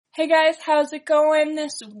Hey guys, how's it going?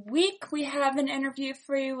 This week we have an interview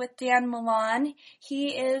for you with Dan Milan. He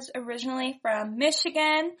is originally from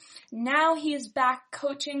Michigan. Now he's back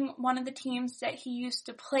coaching one of the teams that he used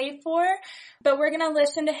to play for. But we're going to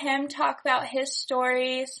listen to him talk about his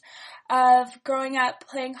stories of growing up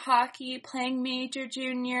playing hockey, playing major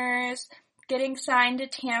juniors, getting signed to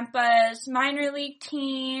Tampa's minor league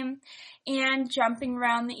team, and jumping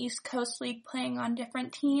around the East Coast League playing on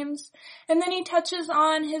different teams. And then he touches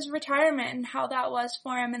on his retirement and how that was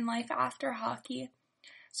for him in life after hockey.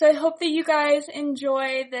 So I hope that you guys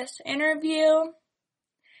enjoy this interview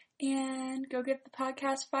and go give the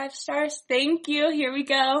podcast 5 stars. Thank you. Here we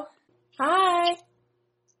go. Hi.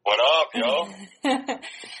 What up, yo?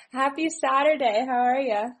 Happy Saturday. How are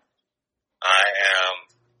you?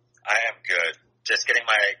 I am good. Just getting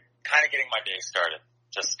my day started.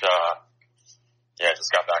 Just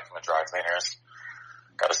got back from the dry cleaners.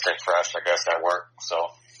 Got to stay fresh, I guess, at work. So,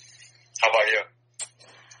 how about you?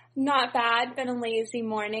 Not bad. Been a lazy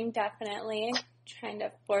morning, definitely. Trying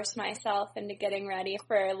to force myself into getting ready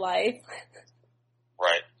for life.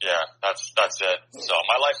 Right. Yeah. That's it. So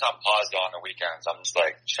my life's on pause on the weekends. I'm just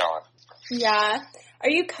like chilling. Yeah. Are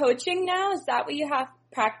you coaching now? Is that what you have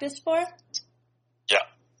practice for?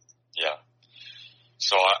 Yeah.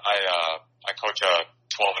 So I coach a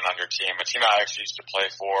 12 and under team, a team I actually used to play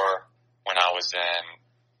for when I was in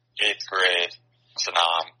 8th grade. So now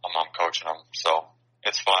I'm coaching them. So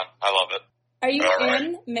it's fun. I love it. Are you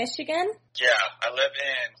in Michigan? Yeah, I live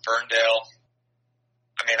in Ferndale.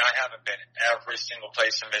 I mean, I haven't been every single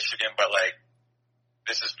place in Michigan, but like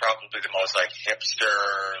this is probably the most like hipster.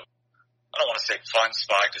 I don't want to say fun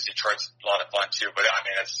spot because Detroit's a lot of fun too, but I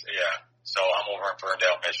mean yeah. So I'm over in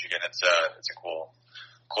Ferndale, Michigan. It's a cool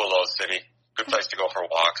little city. Good place to go for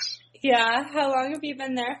walks. Yeah. How long have you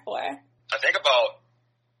been there for? I think about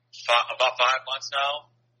 5 months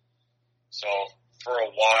now. So for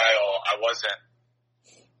a while, I was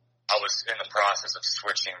in the process of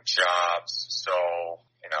switching jobs. So,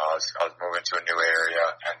 I was moving to a new area,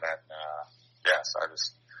 and then, so I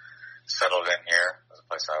just settled in here. It was a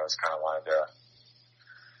place I was kind of wanted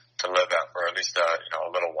to live at for at least,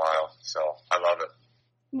 a little while. So I love it.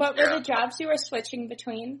 What were the jobs you were switching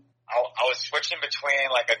between? I was switching between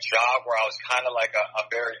like a job where I was kind of like a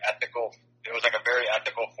very ethical, it was like a very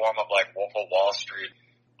ethical form of like Wolf of Wall Street,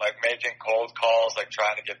 like making cold calls, like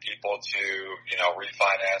trying to get people to,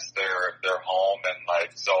 refinance their home. And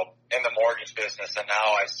like, so in the mortgage business, and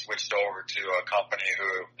now I switched over to a company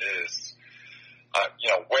who is,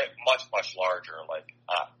 way much larger, like,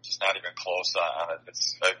 just not even close on it.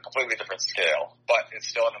 It's a completely different scale, but it's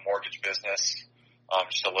still in the mortgage business.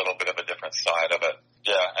 Just a little bit of a different side of it.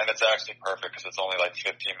 Yeah. And it's actually perfect because it's only like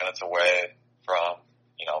 15 minutes away from,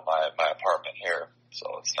 my apartment here. So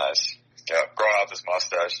it's nice. Yeah. Growing out this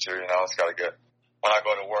mustache too, it's got to get, when I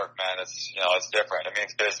go to work, man, it's, it's different. It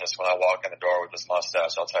means business when I walk in the door with this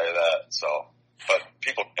mustache, I'll tell you that. So, but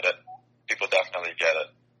people get it. People definitely get it.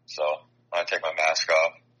 So when I take my mask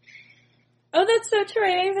off. Oh, that's so true.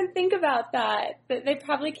 I didn't even think about that. But they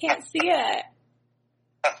probably can't see it.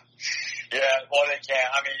 Yeah, well, they can't.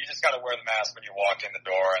 I mean, you just got to wear the mask when you walk in the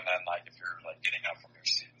door, and then, like, if you're, like, getting up from your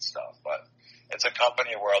seat and stuff. But it's a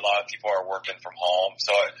company where a lot of people are working from home.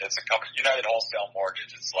 So it's a company, United Wholesale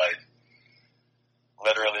Mortgage. It's, like,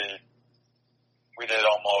 literally, we did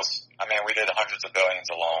hundreds of billions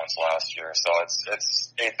of loans last year. So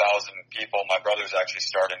it's 8,000 people. My brother's actually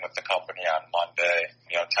starting with the company on Monday,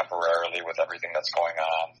 temporarily with everything that's going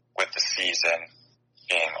on with the season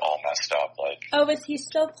being all messed up. Like, oh, is he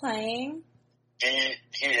still playing?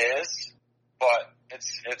 He is, but it's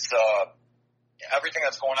everything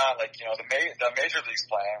that's going on. Like, the major leagues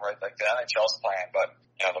playing, right? Like the NHL's playing, but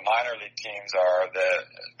the minor league teams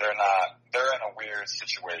they're in a weird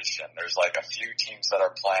situation. There's like a few teams that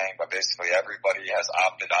are playing, but basically everybody has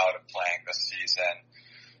opted out of playing this season.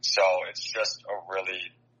 So it's just a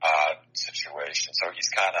really odd situation. So he's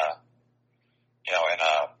kind of, in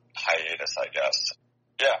a hiatus, I guess.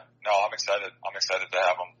 Yeah, no, I'm excited. I'm excited to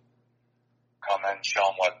have him come in and show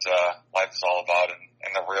him what life is all about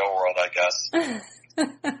in the real world, I guess.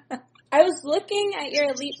 I was looking at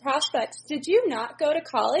your elite prospects. Did you not go to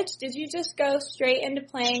college? Did you just go straight into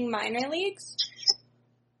playing minor leagues?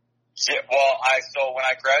 Yeah, well, so when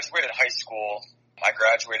I graduated high school, I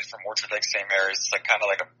graduated from Orchard Lake St. Mary's. It's like kind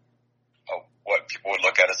of like a what people would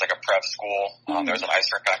look at as like a prep school. There's an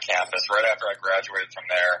ice rink on campus. Right after I graduated from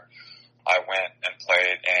there, I went and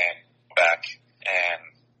played in Quebec, and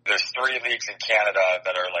there's 3 leagues in Canada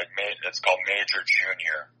that are like, it's called Major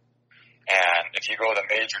Junior. And if you go the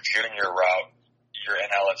Major Junior route, you're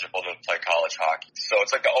ineligible to play college hockey. So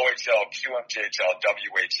it's like the OHL, QMJHL,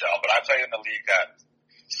 WHL. But I played in the league that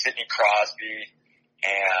Sidney Crosby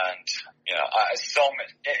and, you know,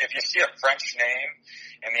 if you see a French name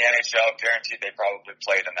in the NHL, guaranteed they probably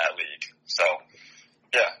played in that league. So,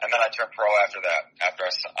 yeah, and then I turned pro after that, after I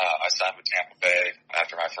signed with Tampa Bay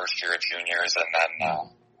after my first year of juniors, and then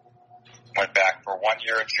went back for 1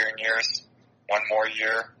 year of juniors, one more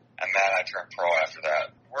year, and then I turned pro after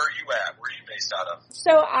that. Where are you at? Where are you based out of?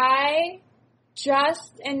 So I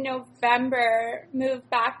just in November moved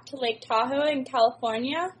back to Lake Tahoe in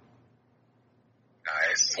California.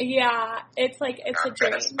 Nice. Yeah, it's a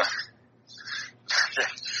dream.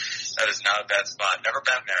 That is not a bad spot. Never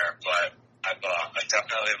been there, but I've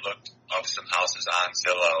definitely looked up some houses on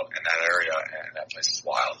Zillow in that area, and that place is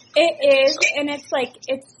wild. It is, and it's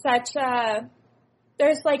such a,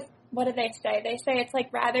 there's like, what do they say? They say it's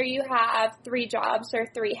like rather you have 3 jobs or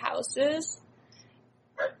 3 houses.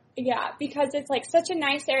 Right. Yeah, because it's like such a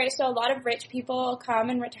nice area. So a lot of rich people come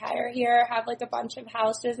and retire here, have like a bunch of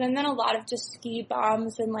houses, and then a lot of just ski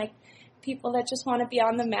bums and like people that just want to be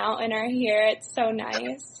on the mountain are here. It's so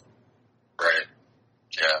nice. Right.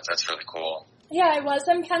 Yeah, that's really cool. Yeah, I was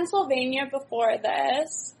in Pennsylvania before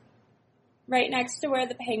this, right next to where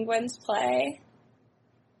the Penguins play.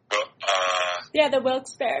 Yeah, the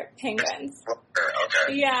Wilkes-Barre Penguins.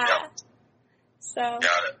 Okay. Yeah. Yep. So Got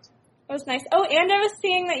it. It was nice. Oh, and I was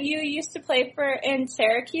seeing that you used to play in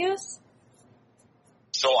Syracuse.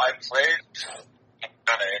 So I played,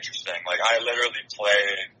 kind of interesting. Like, I literally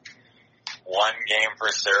played 1 game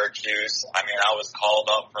for Syracuse. I mean, I was called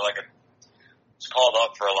up for I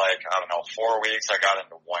don't know, 4 weeks. I got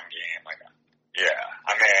into 1 game. Yeah.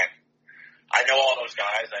 I mean, I know all those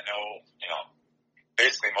guys. I know,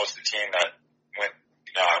 basically most of the team that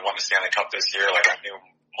I won the Stanley Cup this year. Like, I knew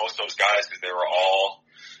most of those guys because they were all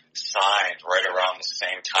signed right around the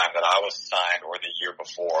same time that I was signed or the year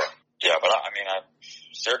before. Yeah, but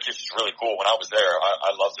Syracuse is really cool. When I was there,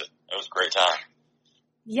 I loved it. It was a great time.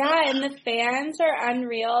 Yeah, and the fans are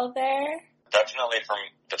unreal there. Definitely from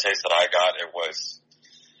the taste that I got, it was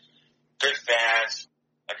good fans,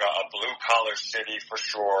 like a blue-collar city for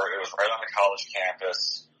sure. It was right on the college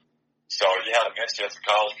campus. So you had a mix. You had some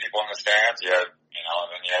college people in the stands. You had,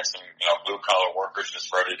 and then you had some, blue-collar workers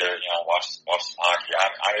just ready to, watch some hockey.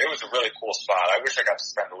 It was a really cool spot. I wish I got to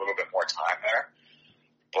spend a little bit more time there.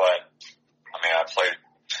 But, I mean, I played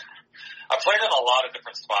in a lot of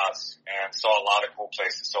different spots and saw a lot of cool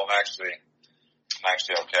places. So I'm actually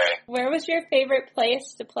okay. Where was your favorite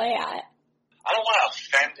place to play at? I don't want to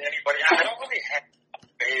offend anybody. I don't really have a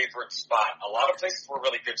favorite spot. A lot of places were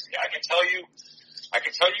really good to me. I can tell you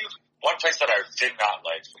one place that I did not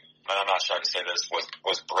like, and I'm not shy to say this,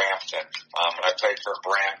 was Brampton. When I played for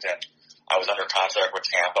Brampton, I was under contract with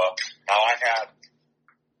Tampa. Now I had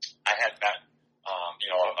met,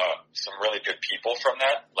 some really good people from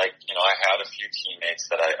that. Like, I had a few teammates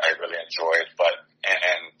that I really enjoyed,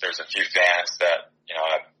 and there's a few fans that,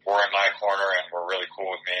 were in my corner and were really cool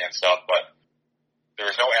with me and stuff, but there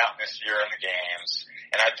was no atmosphere in the games.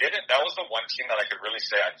 And that was the one team that I could really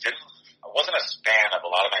say I wasn't a fan of a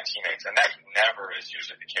lot of my teammates, and that never is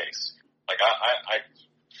usually the case. Like, I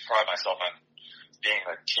pride myself on being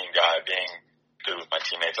a team guy, being good with my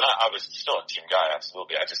teammates, and I was still a team guy,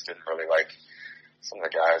 absolutely. I just didn't really like, some of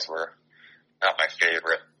the guys were not my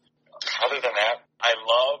favorite. Other than that, I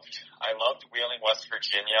loved Wheeling, West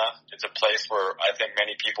Virginia. It's a place where I think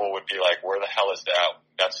many people would be like, where the hell is that?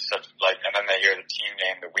 That's such, and then they hear the team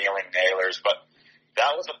name, the Wheeling Nailers, but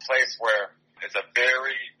that was a place where it's a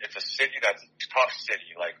city that's a tough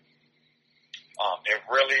city. Like, it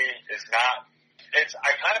really is not,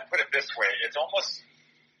 I kind of put it this way, it's almost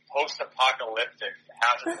post-apocalyptic, it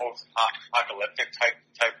has a post-apocalyptic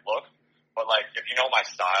type look, but like, if you know my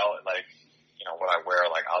style, like, what I wear,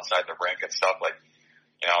 like, outside the rink and stuff, like,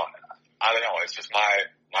 I don't know, it's just my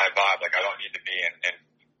vibe, like, I don't need to be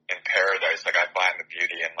in paradise, like, I find the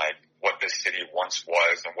beauty in, like, what this city once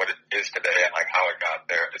was and what it is today and, like, how it got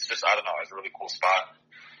there. It's just, I don't know, it's a really cool spot.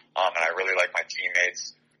 And I really like my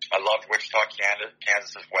teammates. I loved Wichita,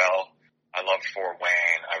 Kansas as well. I loved Fort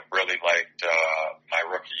Wayne. I really liked, my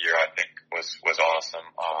rookie year, I think was awesome.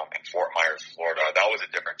 In Fort Myers, Florida. That was a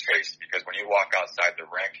different taste because when you walk outside the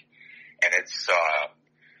rink and it's,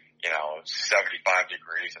 75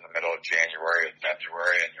 degrees in the middle of January and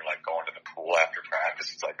February and you're like going to the pool after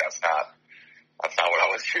practice, it's like, that's not what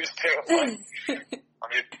I was used to.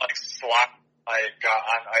 Like slot, I got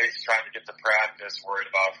on ice trying to get to practice, worried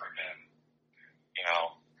about freaking,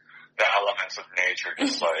 the elements of nature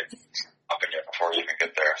just like up in you before you even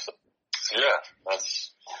get there. So yeah,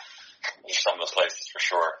 that's some of the places for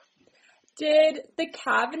sure. Did the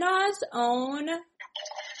Kavanaughs own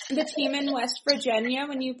the team in West Virginia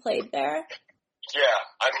when you played there? Yeah,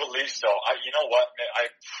 I believe so. You know what?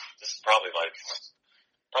 This is probably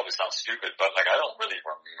sounds stupid, but like I don't really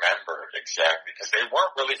remember exactly because they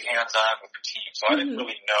weren't really hands-on with the team, so I didn't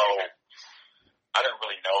really know. I didn't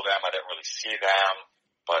really know them. I didn't really see them,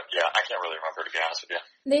 but yeah, I can't really remember to be honest with you.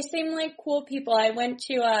 They seem like cool people. I went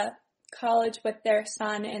to a college with their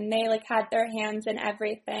son, and they like had their hands in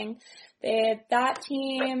everything. They had that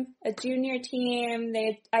team, a junior team.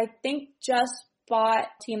 They, I think, just bought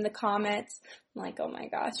Team the Comets. I'm like, oh my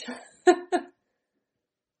gosh.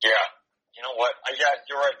 Yeah. You know what? Yeah,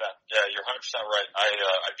 you're right, Ben. Yeah, you're 100% right.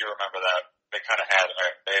 I do remember that. They kind of had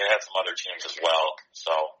some other teams as well.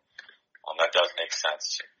 So, that does make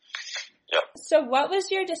sense. Yep. So what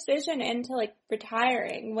was your decision into like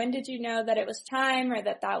retiring? When did you know that it was time or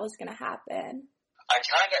that was going to happen? I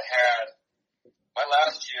kind of had, my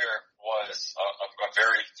last year was a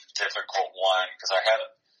very difficult one because I had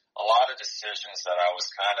a lot of decisions that I was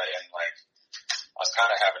kind of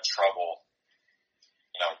having trouble,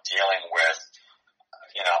 dealing with.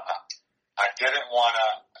 I didn't want to,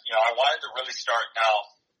 I wanted to really start now.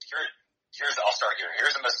 I'll start here.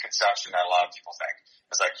 Here's a misconception that a lot of people think.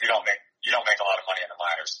 It's like you don't make a lot of money in the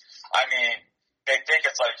minors. I mean, they think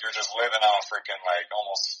it's like you're just living off freaking like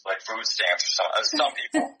almost like food stamps or something. Some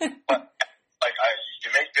people, but like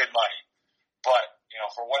you make good money. But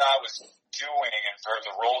for what I was doing and for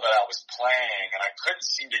the role that I was playing, and I couldn't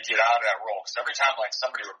seem to get out of that role because every time like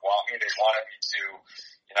somebody would want me, they wanted me to,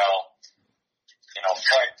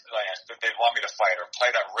 fight. They'd want me to fight or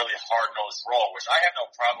play that really hard-nosed role, which I have no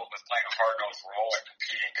problem with playing a hard-nosed role and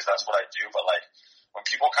competing because that's what I do. But like when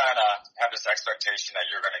people kind of have this expectation that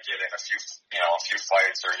you're going to get in a few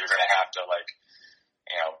fights or you're going to have to like,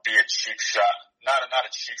 be a cheap shot, not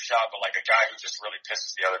a cheap shot, but like a guy who just really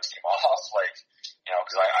pisses the other team off, like,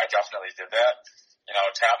 because I definitely did that.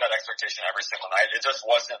 To have that expectation every single night, it just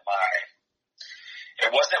wasn't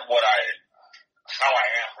how I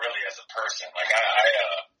am really as a person. Like I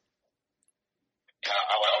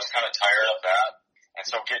was kind of tired of that. And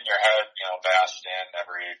so getting your head, bashed in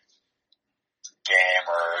every game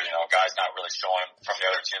or, guys not really showing from the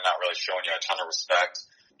other team, not really showing you a ton of respect,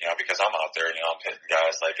 because I'm out there, I'm hitting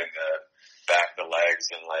guys like in the back of the legs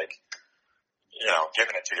and like,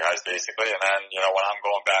 giving it to guys basically. And then, when I'm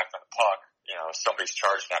going back on the puck, somebody's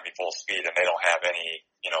charging at me full speed and they don't have any,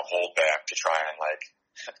 hold back to try and like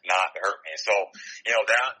not hurt me. So,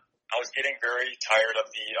 that I was getting very tired of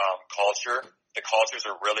the culture. The culture's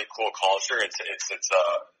a really cool culture. It's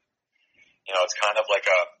kind of like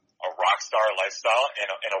a rock star lifestyle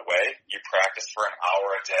in a way. You practice for an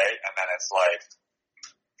hour a day and then it's like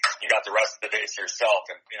you got the rest of the day to yourself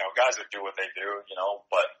and, guys would do what they do,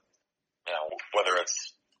 but, whether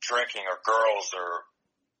it's drinking or girls or,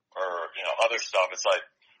 other stuff, it's like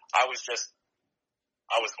I was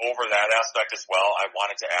over that aspect as well. I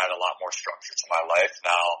wanted to add a lot more structure to my life.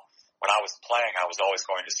 Now, when I was playing, I was always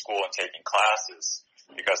going to school and taking classes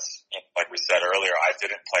because, like we said earlier, I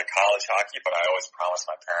didn't play college hockey, but I always promised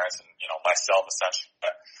my parents and, myself essentially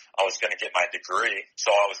that I was going to get my degree.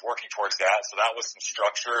 So I was working towards that. So that was some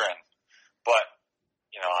structure but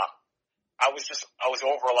I was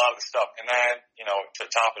over a lot of the stuff. And then, to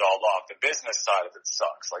top it all off, the business side of it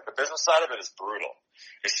sucks. Like the business side of it is brutal,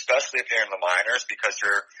 especially if you're in the minors because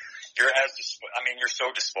you're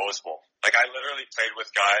so disposable. Like I literally played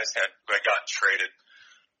with guys that had gotten traded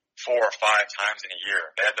 4 or 5 times in a year.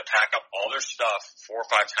 They had to pack up all their stuff 4 or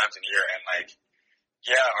 5 times in a year. And like,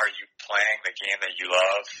 yeah, are you playing the game that you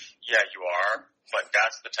love? Yeah, you are. But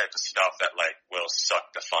that's the type of stuff that like will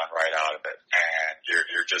suck the fun right out of it. And you're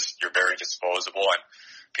very disposable and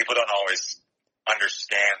people don't always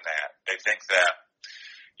understand that. They think that,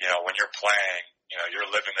 when you're playing, you're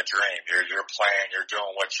living the dream. You're playing, you're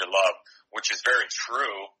doing what you love, which is very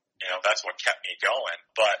true. That's what kept me going.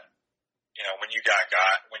 But, when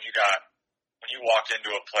you walk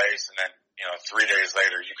into a place and then, 3 days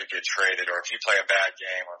later you could get traded, or if you play a bad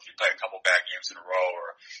game, or if you play a couple bad games in a row,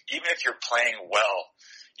 or even if you're playing well,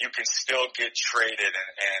 you can still get traded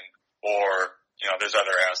or there's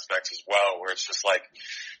other aspects as well where it's just like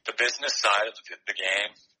the business side of the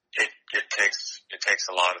game, it takes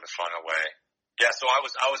a lot of the fun away. Yeah, so I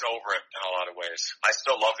was over it in a lot of ways. I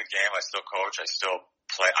still love the game, I still coach, I still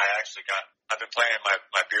play. I've been playing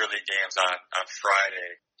my beer league games on Friday.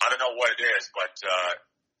 I don't know what it is, but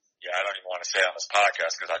yeah, I don't even want to say it on this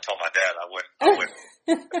podcast because I told my dad I wouldn't.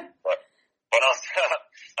 But I was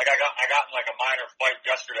like I got in like a minor fight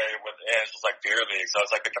yesterday and it was like beer league, so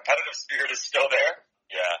it's like the competitive spirit is still there.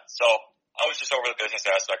 Yeah, so I was just over the business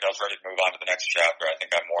aspect. I was ready to move on to the next chapter. I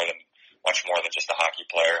think I'm more than much more than just a hockey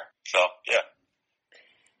player. So, yeah.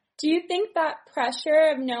 Do you think that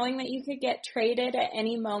pressure of knowing that you could get traded at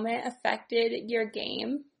any moment affected your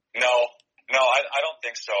game? No, I don't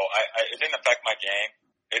think so. It didn't affect my game.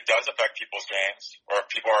 It does affect people's games, or if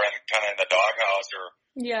people are kind of in the doghouse, or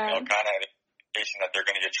kind of indication that they're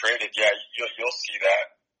going to get traded. Yeah, you'll see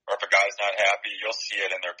that. Or if a guy's not happy, you'll see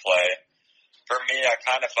it in their play. For me, I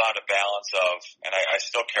kind of found a balance of, and I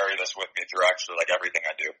still carry this with me through actually like everything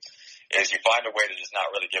I do, is you find a way to just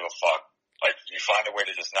not really give a fuck. Like you find a way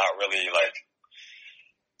to just not really like.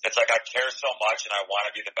 It's like I care so much and I want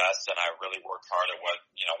to be the best and I really work hard at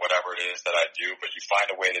whatever it is that I do, but you find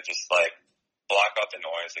a way to just like block out the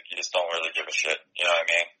noise. Like you just don't really give a shit. You know what I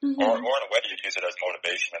mean? Mm-hmm. Or in a way you use it as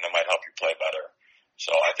motivation and it might help you play better.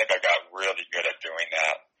 So I think I got really good at doing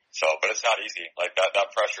that. So, but it's not easy. Like that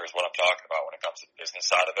pressure is what I'm talking about when it comes to the business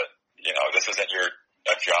side of it. You know, this isn't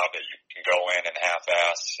a job that you can go in and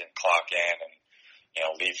half-ass and clock in and,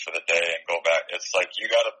 leave for the day and go back. It's like you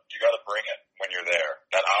gotta bring it when you're there.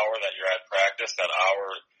 That hour that you're at practice, that hour,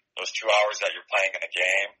 those 2 hours that you're playing in a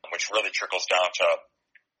game, which really trickles down to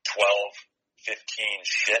 12, 15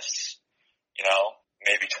 shifts,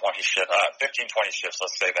 maybe 20 shifts, 15, 20 shifts,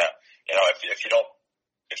 let's say that.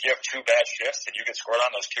 If you have 2 bad shifts and you get scored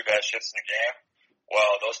on those 2 bad shifts in a game,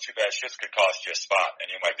 well, those 2 bad shifts could cost you a spot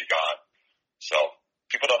and you might be gone. So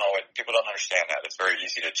people don't know it. People don't understand that. It's very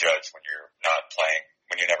easy to judge when you're not playing,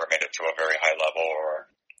 when you never made it to a very high level.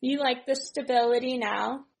 Or you like the stability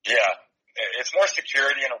now? Yeah. It's more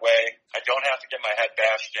security in a way. I don't have to get my head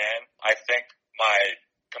bashed in. I think my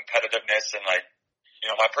competitiveness and my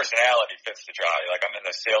personality fits the job. Like I'm in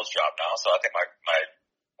the sales job now, so I think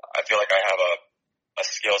I feel like I have a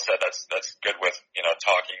skill set that's good with,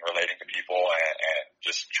 talking, relating to people and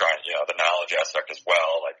just trying, the knowledge aspect as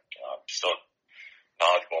well. Like, I'm still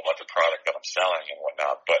knowledgeable about the product that I'm selling and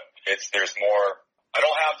whatnot, but there's more. I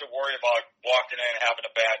don't have to worry about walking in, having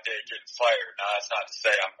a bad day, getting fired. Now, that's not to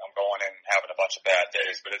say I'm going in and having a bunch of bad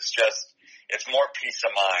days, but it's more peace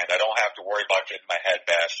of mind. I don't have to worry about getting my head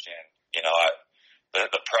bashed in.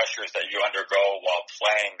 The pressures that you undergo while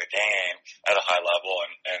playing the game at a high level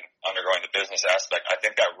and undergoing the business aspect, I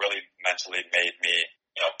think that really mentally made me,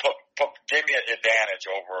 gave me an advantage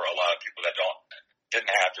over a lot of people that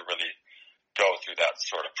didn't have to really go through that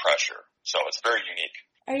sort of pressure. So it's very unique.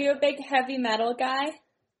 Are you a big heavy metal guy?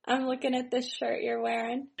 I'm looking at this shirt you're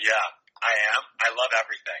wearing. Yeah, I am. I love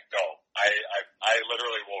everything. I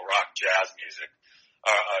literally will rock jazz music.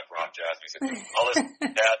 Rock jazz music. I'll listen to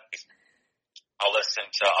that. I'll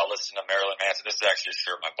listen to Marilyn Manson. This is actually a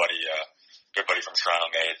shirt my buddy, good buddy from Toronto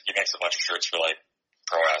made. He makes a bunch of shirts for like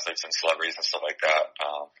pro athletes and celebrities and stuff like that.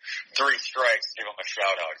 3 Strikes, give him a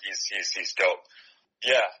shout out. He's dope.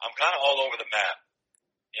 Yeah, I'm kind of all over the map.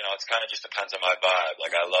 It's kind of just depends on my vibe.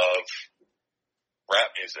 Like I love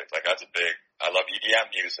rap music. Like I love EDM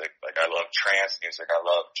music. Like I love trance music. I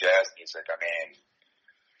love jazz music. I mean,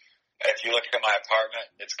 if you look at my apartment,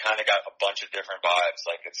 it's kind of got a bunch of different vibes.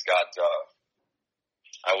 Like it's got,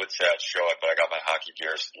 I would say I'd show it, but I got my hockey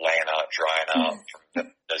gears laying out, drying out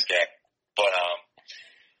from this game. But,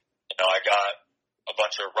 I got a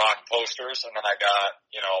bunch of rock posters, and then I got,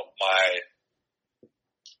 my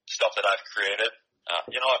stuff that I've created.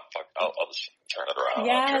 You know what? Fuck, I'll just turn it around.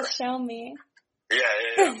 Yeah, show me.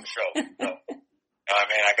 Yeah, for sure. So,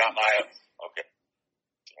 I got my, okay.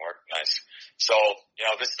 Work, nice. So,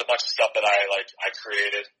 this is a bunch of stuff that I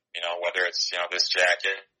created, whether it's, this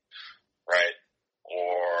jacket, right?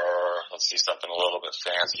 Or let's see something a little bit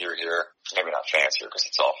fancier here. Maybe not fancier because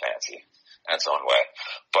it's all fancy in its own way.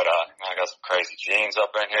 But, I got some crazy jeans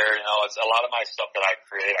up in here. It's a lot of my stuff that I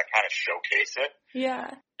create. I kind of showcase it. Yeah.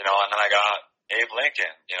 And then I got Abe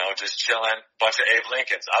Lincoln, just chilling, bunch of Abe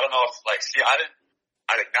Lincolns. I don't know if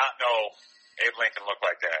I did not know Abe Lincoln looked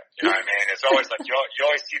like that. You know what I mean? It's always like, you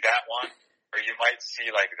always see that one, or you might see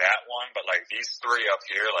like that one, but like these 3 up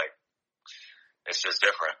here, like, it's just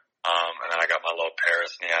different. And then I got my little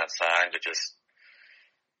Paris neon sign to just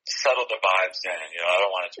settle the vibes in. I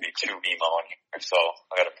don't want it to be too emo in here, so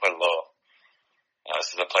I gotta put a little,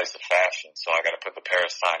 this is a place of fashion, so I gotta put the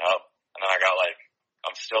Paris sign up. And then I got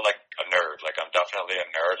I'm still like a nerd. Like I'm definitely a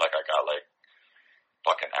nerd. Like I got like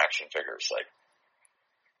fucking action figures, like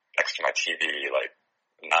next to my TV, like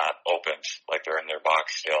not opened, like they're in their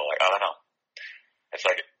box still. Like, I don't know. It's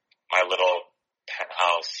like my little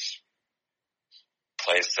penthouse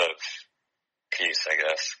place of peace, I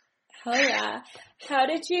guess. Oh yeah. How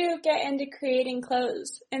did you get into creating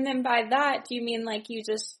clothes? And then by that, do you mean like you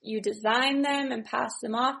design them and pass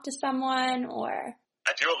them off to someone, or?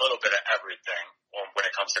 I do a little bit of everything when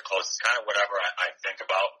it comes to clothes. It's kind of whatever I think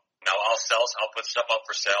about I'll put stuff up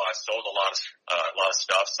for sale. I sold a lot of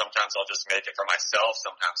stuff. Sometimes I'll just make it for myself.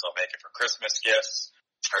 Sometimes I'll make it for Christmas gifts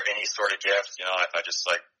or any sort of gift. You know, if I just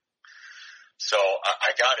like, so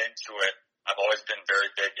I got into it. I've always been very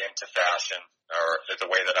big into fashion or the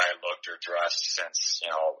way that I looked or dressed since, you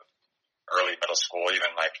know, early middle school,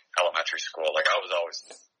 even like elementary school. Like I was always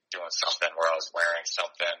doing something where I was wearing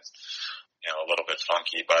something, you know, a little bit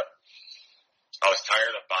funky, but I was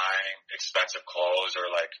tired of buying expensive clothes or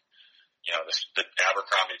like, you know, the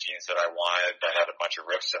Abercrombie jeans that I wanted that had a bunch of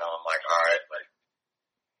rips in them. I'm like, all right, like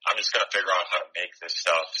I'm just going to figure out how to make this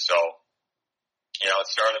stuff. So, you know, it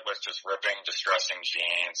started with just ripping, distressing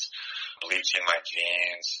jeans, bleaching my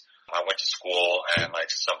jeans. I went to school and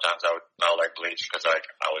like sometimes I would smell like bleach because like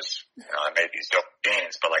I was, you know, I made these dope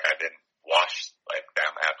jeans, but like I didn't wash like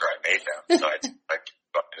them after I made them. So I like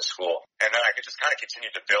go to school and then I could just kind of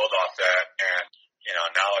continue to build off that. And, you know,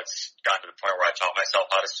 now it's gotten to the point where I taught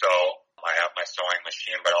myself how to sew. I have my sewing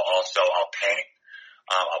machine, but I'll paint.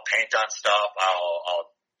 I'll paint on stuff.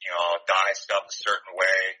 I'll dye stuff a certain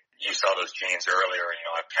way. You saw those jeans earlier, you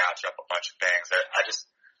know, I patch up a bunch of things. I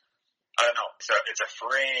don't know. It's a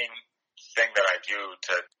freeing thing that I do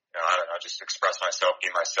to, you know, I don't know, just express myself,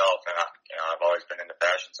 be myself. And I've always been into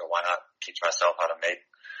fashion, so why not teach myself how to make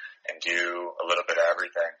and do a little bit of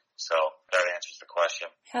everything? So that answers the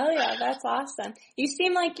question. Hell yeah, that's awesome. You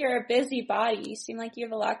seem like you're a busybody. You seem like you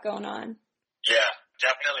have a lot going on. Yeah,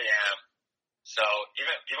 definitely am. So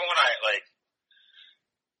even when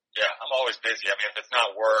I'm always busy. I mean, if it's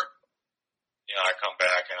not work, you know, I come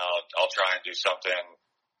back and I'll try and do something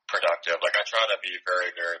productive. Like I try to be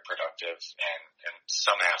very, very productive in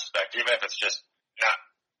some aspect, even if it's just not,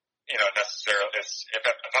 you know, necessarily. If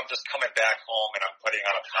I'm just coming back home and I'm putting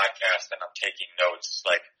on a podcast and I'm taking notes,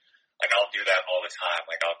 like I'll do that all the time.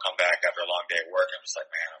 Like I'll come back after a long day of work and I'm just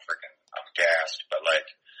like, man, I'm gassed. But like,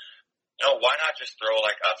 you know, why not just throw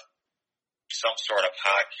like some sort of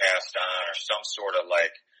podcast on or some sort of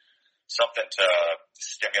like something to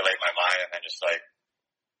stimulate my mind and then just like,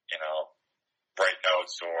 you know, write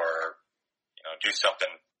notes or, you know, do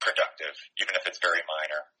something productive, even if it's very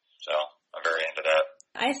minor. So I'm very into that.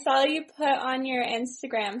 I saw you put on your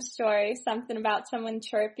Instagram story something about someone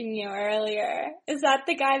chirping you earlier. Is that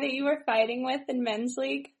the guy that you were fighting with in men's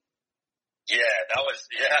league? That was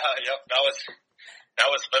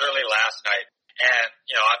literally last night. And,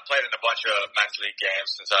 you know, I've played in a bunch of men's league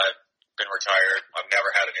games since I've been retired. I've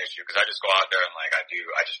never had an issue because I just go out there and like I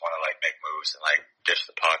just want to like make moves and like dish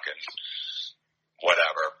the puck and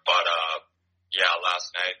whatever. But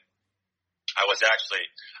last night I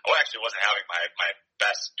actually wasn't having my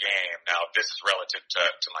best game. Now this is relative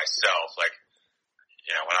to myself. Like,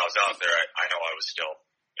 you know, when I was out there, I know I was still,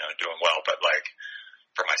 you know, doing well, but like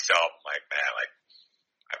for myself, I'm like, man, like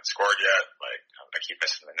I haven't scored yet. Like I keep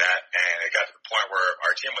missing the net, and it got to the point where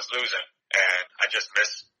our team was losing, and I just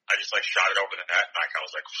like shot it over the net, and like I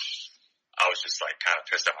was just like kind of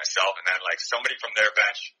pissed at myself, and then like somebody from their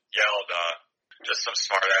bench yelled just some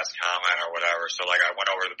smart ass comment or whatever. So like I went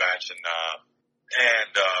over to the bench and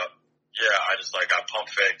I just like got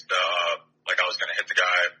pump faked like I was gonna hit the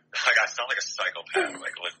guy. Like I sound like a psychopath.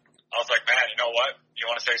 Like I was like, man, you know what? You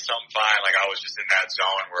want to say something? Fine. Like I was just in that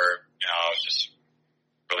zone where, you know, I was just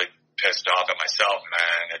really pissed off at myself, and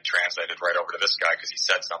then it translated right over to this guy because he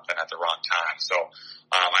said something at the wrong time. So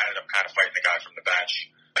I ended up kind of fighting the guy from the bench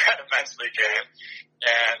at a men's league game,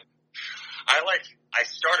 and I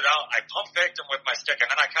started out, I pump faked him with my stick, and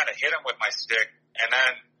then I kind of hit him with my stick, and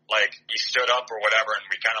then like he stood up or whatever, and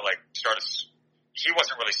we kind of like started. He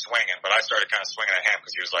wasn't really swinging, but I started kind of swinging at him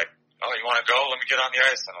because he was like, "Oh, you want to go? Let me get on the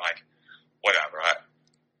ice." And I'm like, whatever.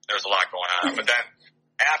 There was a lot going on, but then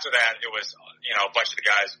after that, it was, you know, a bunch of the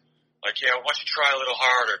guys like, yeah, why don't you try a little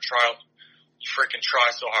harder? Freaking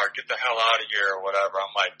try so hard. Get the hell out of here or whatever.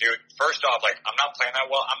 I'm like, dude, first off, like, I'm not playing that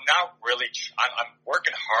well. I'm not really, I'm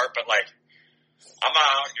working hard, but like, I'm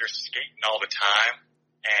out here skating all the time,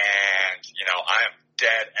 and, you know, I am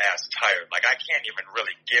dead ass tired. Like, I can't even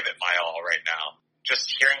really give it my all right now. Just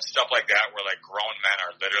hearing stuff like that where, like, grown men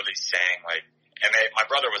are literally saying, like, and my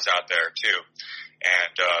brother was out there, too,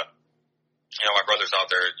 and, you know, my brother's out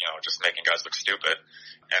there, you know, just making guys look stupid,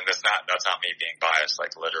 and that's not me being biased,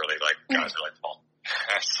 like, literally, like, guys are like, well,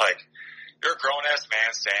 it's like, you're a grown-ass man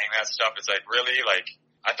saying that stuff. It's like, really, like,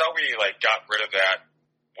 I thought we, like, got rid of that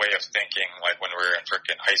way of thinking, like, when we were in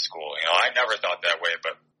freaking high school. You know, I never thought that way,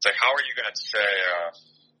 but it's like, how are you going to say,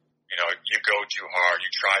 you know, you go too hard, you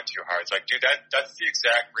try too hard? It's like, dude, that's the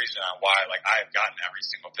exact reason on why, like, I have gotten every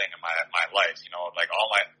single thing in my life, you know, like,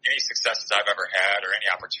 any successes I've ever had or any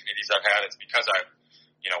opportunities I've had, it's because I've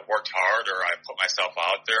worked hard, or I put myself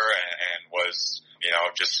out there and was,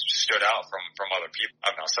 just stood out from other people.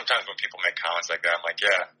 I don't know. Sometimes when people make comments like that, I'm like,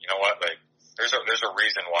 yeah, you know what? Like, there's a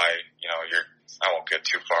reason why, I won't get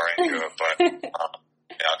too far into it, but,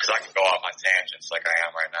 cause I can go off my tangents like I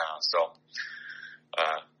am right now. So,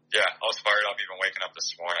 yeah, I was fired up even waking up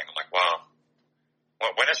this morning. I'm like, wow,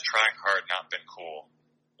 when has trying hard not been cool?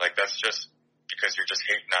 Like, that's just because you're just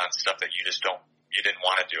hating on stuff that you didn't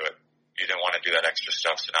want to do it. You didn't want to do that extra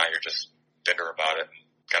stuff, so now you're just bitter about it and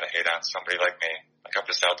gotta hate on somebody like me. Like, I'm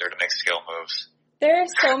just out there to make skill moves. There are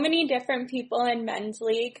so many different people in men's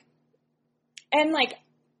league. And, like,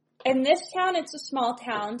 in this town, it's a small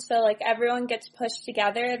town, so, like, everyone gets pushed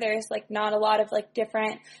together. There's, like, not a lot of, like,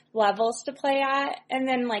 different levels to play at. And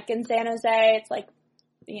then, like, in San Jose, it's, like,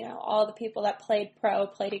 all the people that played pro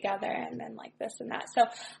play together, and then, like, this and that. So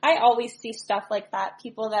I always see stuff like that,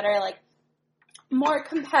 people that are, like, more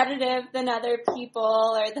competitive than other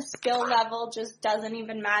people, or the skill level just doesn't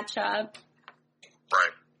even match up.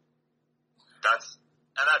 Right. That's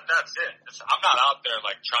it. I'm not out there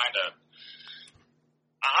like trying to.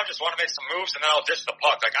 I just want to make some moves and then I'll dish the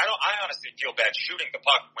puck. Like, I honestly feel bad shooting the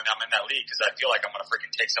puck when I'm in that league because I feel like I'm gonna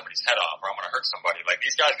freaking take somebody's head off or I'm gonna hurt somebody. Like,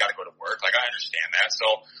 these guys got to go to work. Like, I understand that.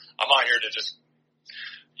 So I'm out here to just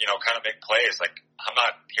kind of make plays. Like, I'm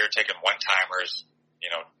not here taking one timers.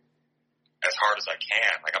 As hard as I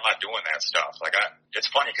can. Like, I'm not doing that stuff. Like, it's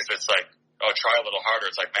funny because it's like, oh, try a little harder.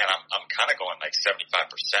 It's like, man, I'm kind of going like 75%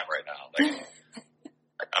 right now. Like,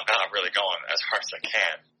 I'm not really going as hard as I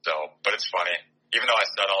can. So, but it's funny. Even though I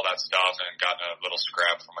said all that stuff and gotten a little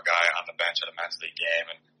scrap from a guy on the bench at a men's league game,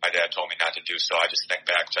 and my dad told me not to do so, I just think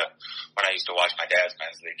back to when I used to watch my dad's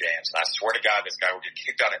men's league games. And I swear to God, this guy would get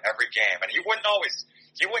kicked out of every game. And he wouldn't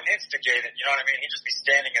instigate it, you know what I mean? He'd just be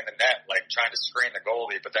standing in the net, like, trying to screen the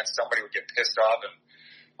goalie, but then somebody would get pissed off and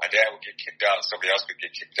my dad would get kicked out and somebody else would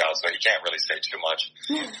get kicked out, so he can't really say too much.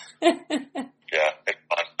 Yeah, it's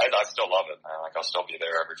fun. I still love it, man. Like, I'll still be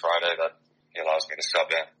there every Friday that he allows me to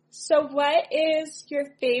sub in. So what is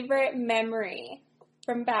your favorite memory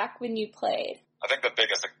from back when you played? I think the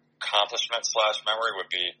biggest accomplishment / memory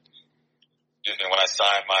would be when I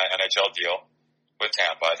signed my NHL deal with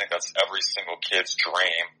Tampa. I think that's every single kid's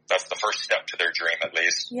dream. That's the first step to their dream, at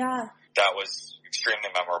least. Yeah. That was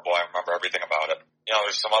extremely memorable. I remember everything about it.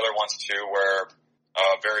 There's some other ones too where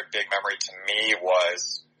a very big memory to me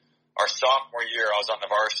was our sophomore year. I was on the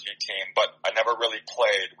varsity team, but I never really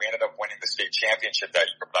played. We ended up winning the state championship that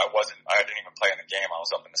year, but I didn't even play in the game. I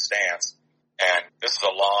was up in the stands. And this is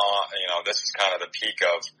this is kind of the peak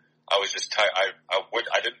of, I was just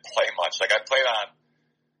I didn't play much. Like, I played on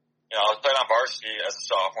I was playing on varsity as a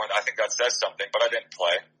sophomore, and I think that says something, but I didn't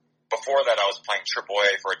play. Before that, I was playing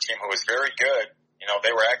AAA for a team who was very good.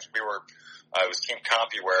 It was Team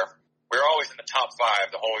Compy, where we were always in the top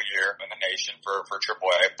 5 the whole year in the nation for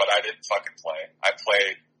AAA, but I didn't fucking play. I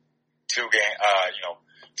played 2, 3,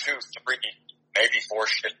 maybe 4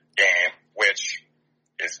 shit game, which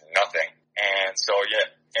is nothing. And so, yeah,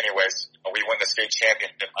 anyways, we win the state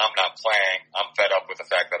championship. I'm not playing. I'm fed up with the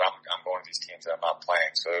fact that I'm going to these teams that I'm not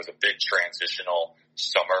playing. So it was a big transitional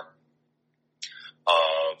summer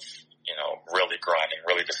of, really grinding,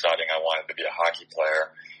 really deciding I wanted to be a hockey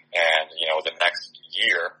player. And, the next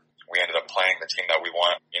year, we ended up playing the team that we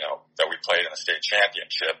won, that we played in the state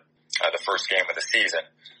championship, the first game of the season.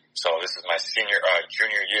 So this is my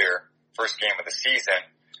junior year, first game of the season.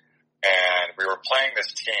 And we were playing this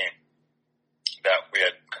team that we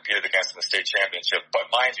had competed against in the state championship. But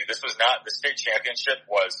mind you, this was not, the state championship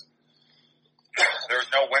was, there was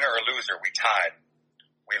no winner or loser. We tied.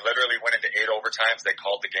 We literally went into 8 overtimes. They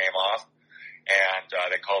called the game off, and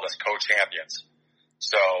they called us co-champions.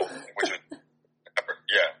 So, which was,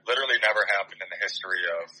 literally never happened in the history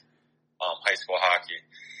of high school hockey.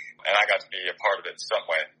 And I got to be a part of it in some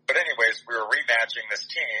way. But anyways, we were rematching this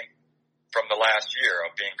team from the last year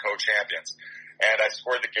of being co-champions. And I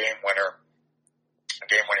scored the game-winning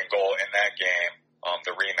goal in that game,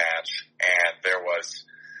 the rematch. And there was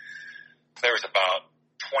about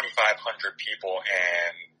 2,500 people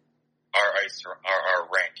in our ice, our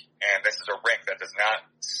rink. And this is a rink that does not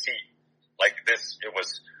seat like this. There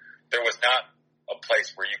was not a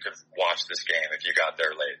place where you could watch this game if you got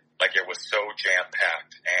there late. Like, it was so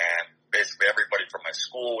jam-packed. And basically everybody from my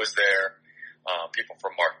school was there. People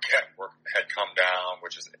from Marquette had come down,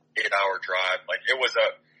 which is an 8-hour drive. Like,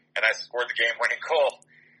 and I scored the game-winning goal.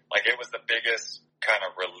 Like, it was the biggest kind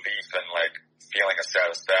of relief and, like, feeling of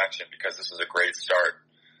satisfaction, because this was a great start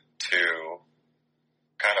to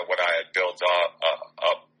kind of what I had built up,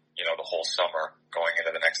 the whole summer going into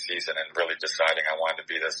the next season, and really deciding I wanted to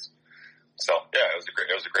be this. So, yeah, it was a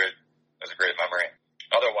great memory.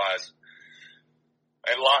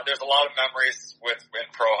 there's a lot of memories in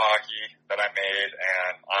pro hockey that I made,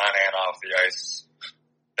 and on and off the ice.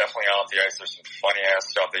 Definitely off the ice, there's some funny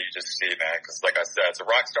ass stuff that you just see, man. Because like I said, it's a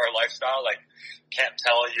rock star lifestyle. Like, can't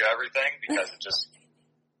tell you everything because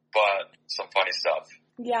but some funny stuff.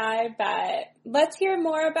 Yeah, I bet. Let's hear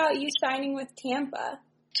more about you signing with Tampa.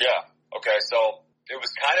 Yeah. Okay. So it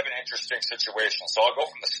was kind of an interesting situation. So I'll go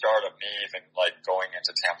from the start of me even like going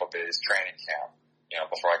into Tampa Bay's training camp,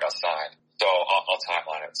 before I got signed. So I'll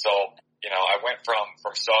timeline it. So, I went from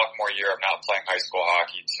sophomore year of not playing high school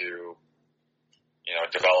hockey to,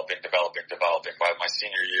 developing. By my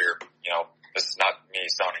senior year, this is not me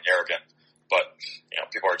sounding arrogant, but,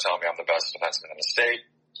 people are telling me I'm the best defenseman in the state.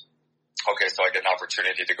 Okay, so I get an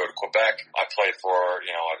opportunity to go to Quebec. I played for,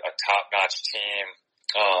 a top-notch team.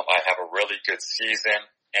 I have a really good season,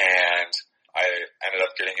 and I ended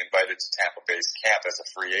up getting invited to Tampa Bay's camp as a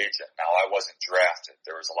free agent. Now, I wasn't drafted.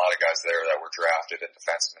 There was a lot of guys there that were drafted and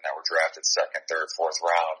defensemen that were drafted second, third, fourth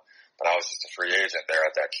round, but I was just a free agent there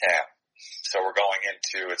at that camp. So we're going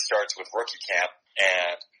into, it starts with rookie camp,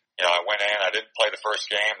 and, I went in, I didn't play the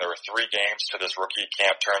first game. There were 3 games to this rookie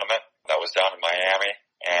camp tournament that was down in Miami,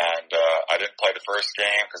 and I didn't play the first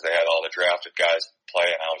game because they had all the drafted guys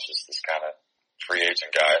play, and I was just this kind of free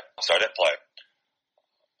agent guy, so I didn't play.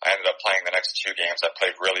 I ended up playing the next 2 games. I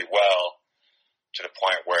played really well to the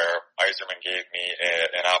point where Yzerman gave me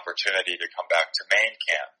an opportunity to come back to main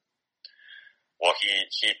camp. Well,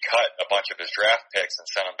 he cut a bunch of his draft picks and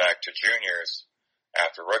sent them back to juniors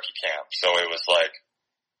after rookie camp. So it was like,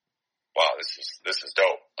 wow, this is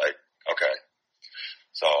dope. Like, okay.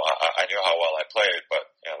 So I knew how well I played, but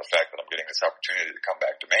the fact that I'm getting this opportunity to come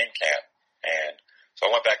back to main camp, and so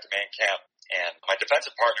I went back to main camp, and my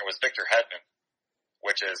defensive partner was Victor Hedman,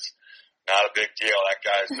 which is not a big deal. That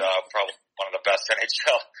guy's probably one of the best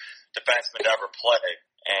NHL defensemen to ever play.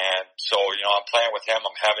 And so, I'm playing with him.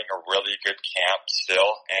 I'm having a really good camp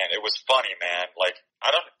still. And it was funny, man. Like,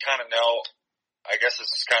 I don't kind of know. I guess this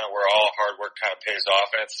is kind of where all hard work kind of pays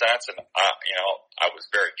off in its sense. And, I was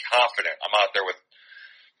very confident. I'm out there with,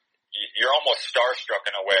 you're almost starstruck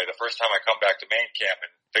in a way. The first time I come back to main camp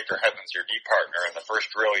and Victor Hedman's your D partner, and the first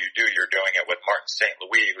drill you're doing it with Martin St.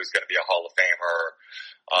 Louis, who's going to be a Hall of Famer, or,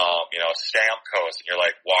 Stamkos, and you're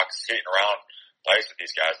like skating around the ice with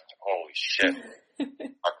these guys. I'm like, holy shit.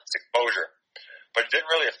 It's exposure. But it didn't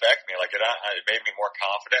really affect me. Like, it made me more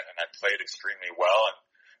confident, and I played extremely well. And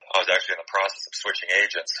I was actually in the process of switching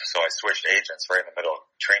agents, so I switched agents right in the middle of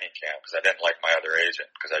training camp because I didn't like my other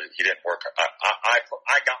agent because he didn't work.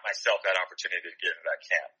 I got myself that opportunity to get into that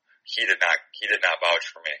camp. He did not vouch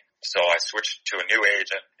for me. So I switched to a new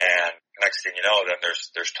agent, and next thing you know, then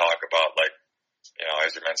there's talk about like,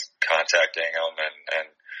 Yzerman's contacting him, and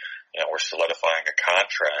we're solidifying a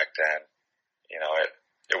contract, and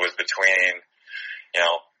it was between,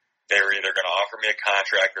 they were either going to offer me a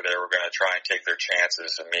contract or they were going to try and take their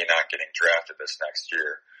chances of me not getting drafted this next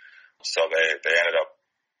year. So they ended up,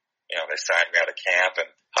 they signed me out of camp, and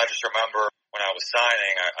I just remember when I was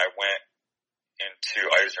signing, I went into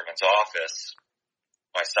Yzerman's office,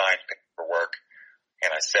 my signed paperwork,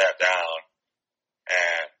 and I sat down,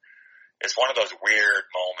 and it's one of those weird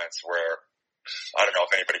moments where, I don't know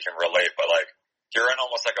if anybody can relate, but like, you're in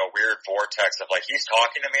almost like a weird vortex of like, he's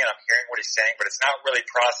talking to me and I'm hearing what he's saying, but it's not really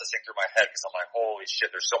processing through my head because I'm like, holy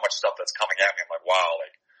shit, there's so much stuff that's coming at me. I'm like, wow,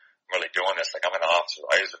 like, I'm really doing this. Like, I'm in the office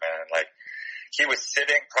with Yzerman, and like, he was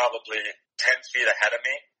sitting probably 10 feet ahead of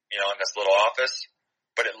me, in this little office,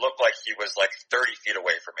 but it looked like he was like 30 feet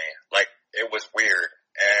away from me. Like, it was weird.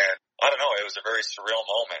 And I don't know, it was a very surreal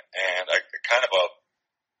moment, and kind of a,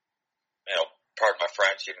 pardon my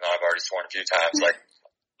French, even though I've already sworn a few times, like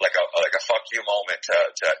a fuck you moment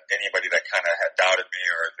to anybody that kind of had doubted me,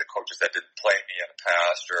 or the coaches that didn't play me in the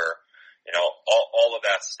past, or, all of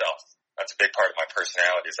that stuff. That's a big part of my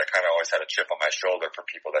personality, is I kind of always had a chip on my shoulder for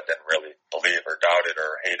people that didn't really believe or doubt it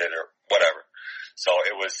or hate it or whatever. So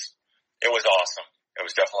it was awesome. It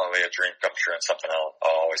was definitely a dream come true and something I'll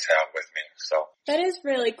always have with me. So that is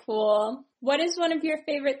really cool. What is one of your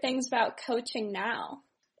favorite things about coaching now?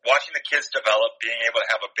 Watching the kids develop, being able to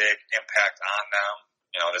have a big impact on them.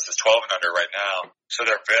 This is 12 and under right now, so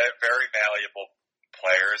they're very, very malleable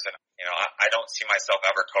players, and I don't see myself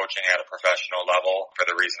ever coaching at a professional level for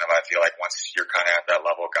the reason of I feel like once you're kind of at that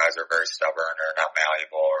level, guys are very stubborn or not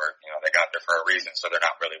malleable, or they got there for a reason, so they're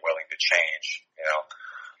not really willing to change.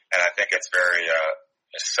 And I think it's very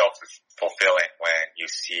self-fulfilling when you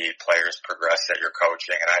see players progress that you're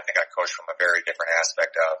coaching, and I think I coach from a very different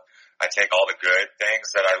aspect of I take all the good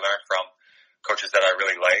things that I learned from coaches that I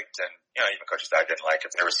really liked, and even coaches that I didn't like.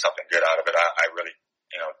 If there was something good out of it, I really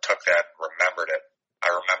took that, remembered it.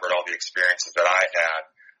 I remembered all the experiences that I had.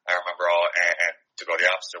 I I remember and to go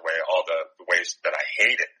the opposite way, all the ways that I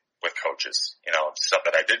hated with coaches, stuff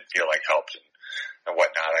that I didn't feel like helped and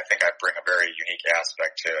whatnot. I think I bring a very unique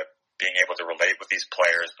aspect to being able to relate with these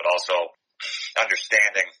players, but also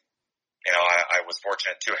understanding, I was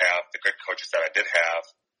fortunate to have the good coaches that I did have,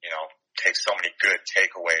 take so many good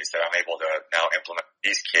takeaways that I'm able to now implement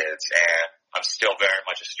these kids. And I'm still very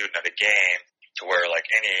much a student of the game to where like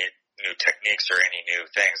any new techniques or any new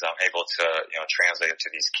things I'm able to, translate it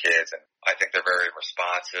to these kids. And I think they're very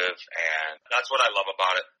responsive, and that's what I love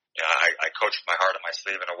about it. I coach with my heart on my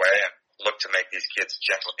sleeve in a way and look to make these kids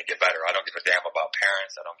genuinely get better. I don't give a damn about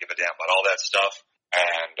parents. I don't give a damn about all that stuff.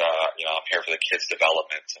 And, I'm here for the kids'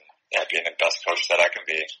 development and being the best coach that I can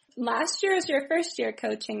be. Last year was your first year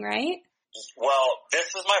coaching, right? Well,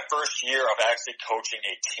 this is my first year of actually coaching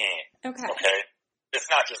a team. Okay? It's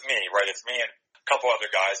not just me, right? It's me and a couple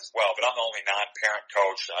other guys as well, but I'm the only non-parent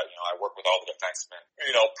coach. I work with all the defensemen.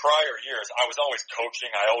 Prior years, I was always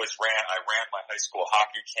coaching. I ran my high school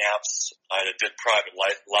hockey camps. I did private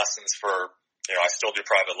lessons I still do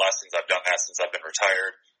private lessons. I've done that since I've been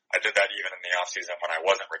retired. I did that even in the off season when I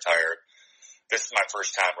wasn't retired. This is my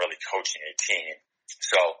first time really coaching a team.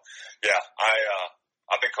 So, yeah,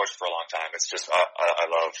 I've been coaching for a long time. It's just, I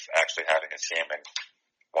love actually having a team and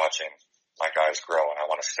watching my guys grow, and I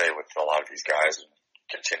want to stay with a lot of these guys and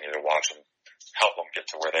continue to watch them, help them get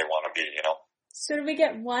to where they want to be, So do we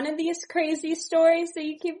get one of these crazy stories that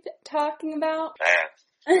you keep talking about? Man.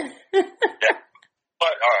 Yeah.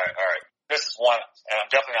 But, all right. This is one, and I'm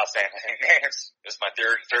definitely not saying any names. This is my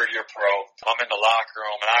third year pro. I'm in the locker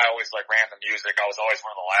room, and I always ran the music. I was always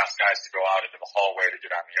one of the last guys to go out into the hallway to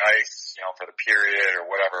get on the ice, for the period or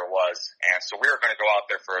whatever it was. And so we were going to go out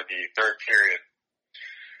there for the third period.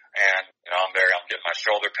 And, I'm getting my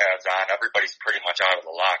shoulder pads on. Everybody's pretty much out of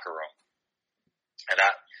the locker room. And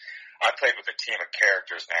I played with a team of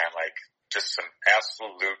characters, man, like just some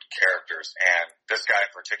absolute characters. And this guy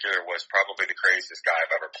in particular was probably the craziest guy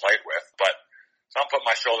I've ever played with. But so I'm putting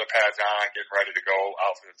my shoulder pads on, getting ready to go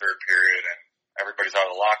out for the third period, and everybody's out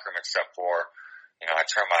of the locker room except for, I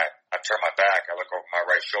turn my back, I look over my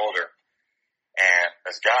right shoulder, and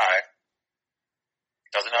this guy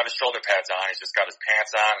doesn't have his shoulder pads on. He's just got his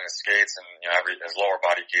pants on and his skates and, his lower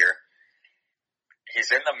body gear.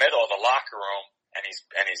 He's in the middle of the locker room, and he's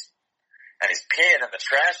peeing in the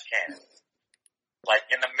trash can. Like,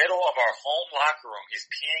 in the middle of our home locker room, he's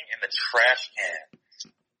peeing in the trash can.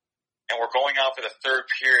 And we're going out for the third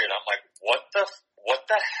period. I'm like, what the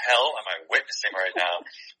hell am I witnessing right now?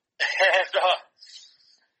 And,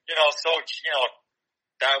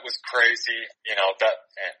 that was crazy.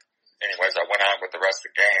 Anyways, I went on with the rest of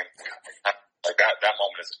the game. Like, that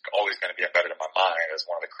moment is always going to be embedded in my mind as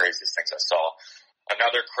one of the craziest things I saw.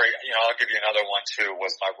 Another I'll give you another one too,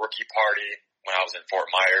 was my rookie party when I was in Fort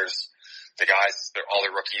Myers. The guys, all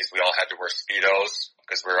the rookies, we all had to wear Speedos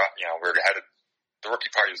because we were headed, the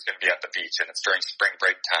rookie party was going to be at the beach, and it's during spring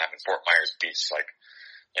break time in Fort Myers Beach. Like,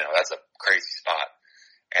 that's a crazy spot.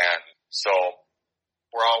 And so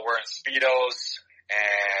we're all wearing Speedos,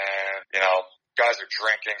 and, guys are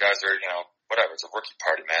drinking, guys are, whatever, it's a rookie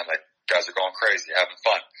party, man. Like, guys are going crazy, having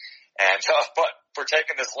fun. And, but we're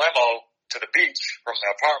taking this limo to the beach from the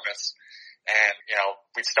apartments, and,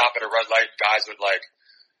 we'd stop at a red light, guys would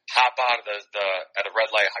hop out of at a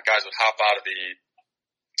red light, guys would hop out of the,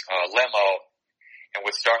 limo and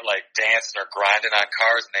would start dancing or grinding on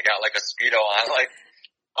cars, and they got a Speedo on.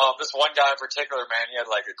 This one guy in particular, man, he had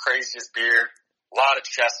the craziest beard, a lot of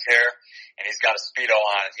chest hair, and he's got a Speedo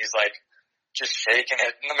on, and he's just shaking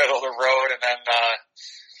it in the middle of the road. And then,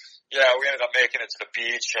 we ended up making it to the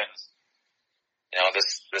beach, and,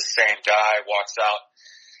 this same guy walks out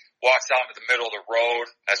into the middle of the road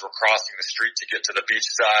as we're crossing the street to get to the beach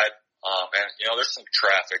side. And, there's some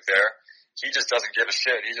traffic there. He just doesn't give a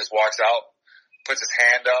shit. He just walks out, puts his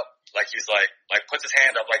hand up, puts his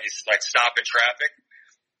hand up like he's, stopping traffic.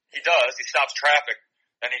 He does. He stops traffic.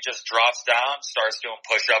 Then he just drops down, starts doing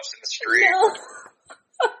push-ups in the street. No.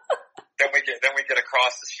 Then we get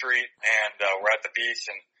across the street, and, we're at the beach,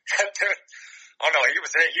 and, oh no, he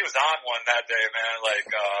was on one that day, man.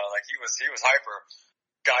 He was hyper.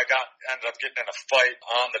 Guy ended up getting in a fight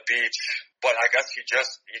on the beach, but I guess he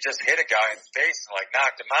just hit a guy in the face and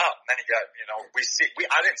knocked him out. And then he got,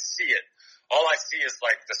 I didn't see it. All I see is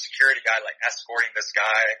the security guy escorting this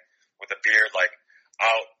guy with a beard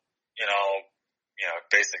out,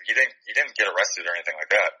 basically he didn't get arrested or anything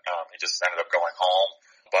like that. He just ended up going home.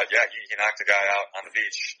 But yeah, he knocked a guy out on the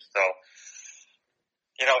beach. So,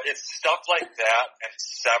 it's stuff like that in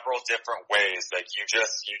several different ways. You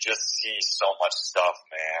just see so much stuff,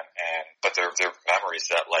 man. But they're memories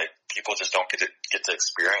that people just don't get to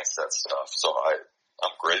experience that stuff. So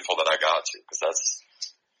I'm grateful that I got to, because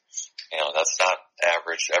that's not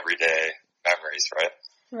average everyday memories, right?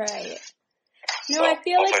 Right. No, So, I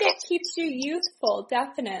feel like it keeps you youthful,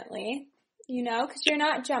 definitely. Because you're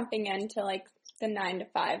not jumping into like the 9 to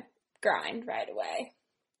 5 grind right away.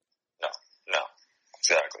 No,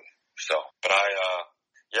 exactly. So, but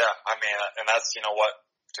and that's,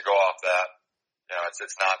 to go off that,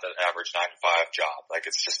 it's not the average 9 to 5 job. Like,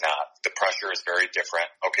 it's just not. The pressure is very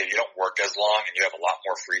different. Okay, you don't work as long and you have a lot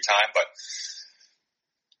more free time, but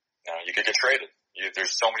you could get traded.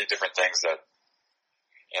 There's so many different things that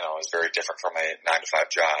is very different from a 9 to 5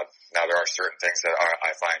 job. Now, there are certain things that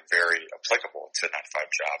I find very applicable to a 9 to 5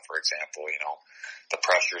 job. For example, the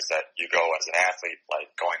pressures that you go as an athlete,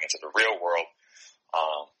 like going into the real world.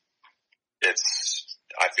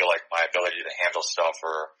 I feel like my ability to handle stuff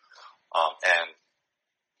through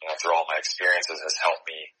all my experiences has helped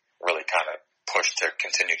me really kind of push to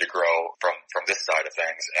continue to grow from this side of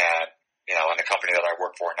things. And, in the company that I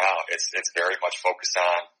work for now, it's very much focused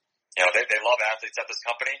on, they love athletes at this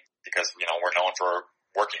company because, we're known for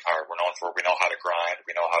working hard. We know how to grind.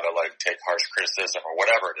 We know how to take harsh criticism or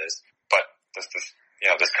whatever it is. But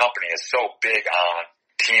this company is so big on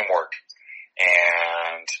teamwork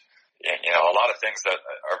and, a lot of things that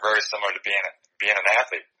are very similar to being an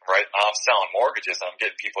athlete, right? I'm selling mortgages and I'm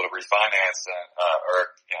getting people to refinance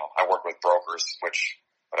I work with brokers, which,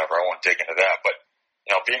 whatever, I won't dig into that. But,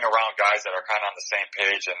 being around guys that are kind of on the same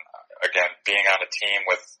page and, again, being on a team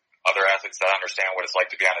with other athletes that understand what it's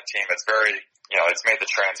like to be on a team, it's very, it's made the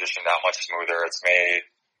transition that much smoother. It's made,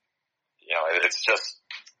 it's just,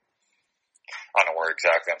 I don't know where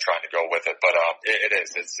exactly I'm trying to go with it, but it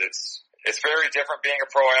is. It's very different being a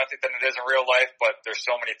pro athlete than it is in real life, but there's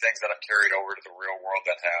so many things that I've carried over to the real world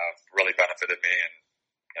that have really benefited me and,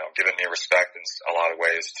 given me respect in a lot of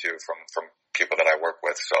ways too from people that I work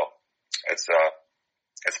with. So it's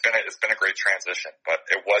been a great transition, but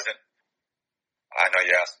it wasn't. I know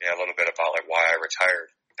you asked me a little bit about why I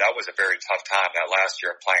retired. That was a very tough time. That last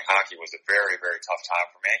year of playing hockey was a very, very tough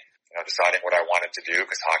time for me. Deciding what I wanted to do,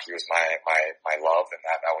 because hockey was my love, and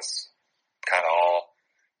that was kind of all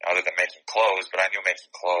other than making clothes. But I knew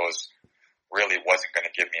making clothes really wasn't going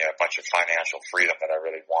to give me a bunch of financial freedom that I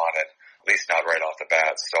really wanted, at least not right off the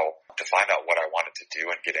bat. So to find out what I wanted to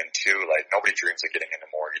do and get into, nobody dreams of getting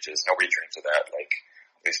into mortgages. Nobody dreams of that.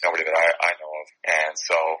 At least nobody that I know of. And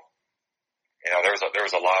so, there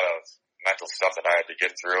was a lot of mental stuff that I had to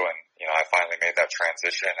get through, and, I finally made that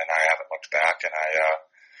transition, and I haven't looked back, and I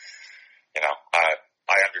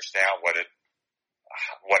understand what it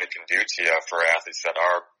can do to you for athletes that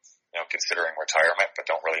are, considering retirement, but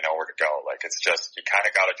don't really know where to go. It's just, you kind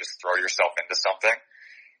of got to just throw yourself into something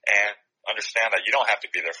and understand that you don't have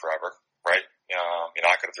to be there forever, right?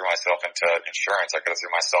 I could have threw myself into insurance. I could have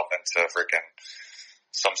threw myself into freaking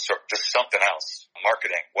just something else,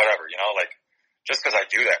 marketing, whatever, just because I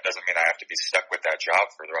do that doesn't mean I have to be stuck with that job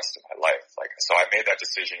for the rest of my life. So I made that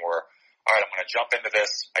decision where, all right, I'm going to jump into this.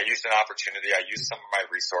 I used an opportunity. I used some of my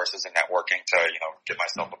resources and networking to, get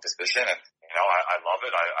myself a position. And, I love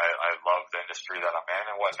it. I love the industry that I'm in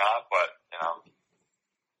and whatnot. But,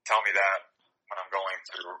 tell me that when I'm going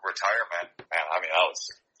through retirement, man, I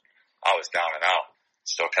was down and out.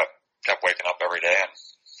 Still kept waking up every day and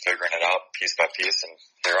figuring it out piece by piece. And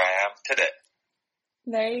here I am today.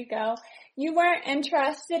 There you go. You weren't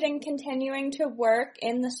interested in continuing to work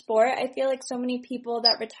in the sport. I feel like so many people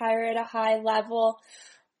that retire at a high level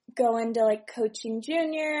go into coaching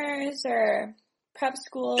juniors or prep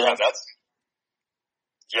schools. Yeah,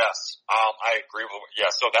 yes. I agree with,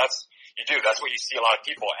 so you do. That's what you see a lot of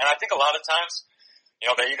people. And I think a lot of times,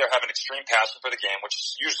 they either have an extreme passion for the game, which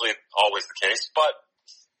is usually always the case, but,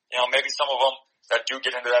 maybe some of them that do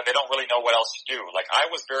get into that, they don't really know what else to do. I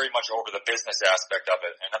was very much over the business aspect of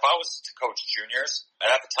it. And if I was to coach juniors,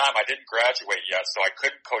 and at the time I didn't graduate yet, so I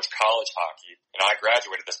couldn't coach college hockey. I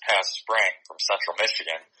graduated this past spring from Central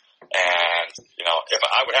Michigan. And, if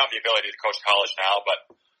I would have the ability to coach college now,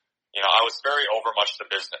 but, I was very over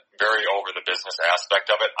the business aspect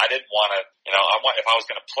of it. I didn't want to, if I was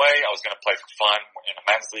going to play, I was going to play for fun in a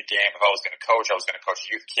men's league game. If I was going to coach, I was going to coach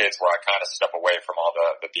youth kids where I kind of step away from all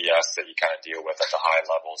the BS that you kind of deal with at the high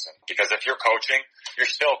levels. And because if you're coaching, you're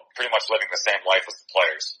still pretty much living the same life as the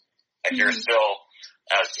players. And you're still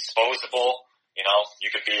as disposable. You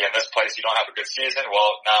could be in this place, you don't have a good season.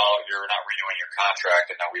 Well, now you're not renewing your contract,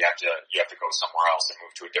 and now you have to go somewhere else and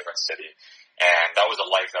move to a different city. And that was a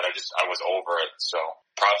life that I was over it. So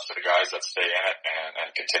props to the guys that stay in it and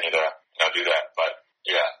continue to do that. But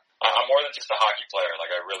yeah, I'm more than just a hockey player.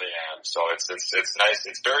 Like, I really am. So it's nice.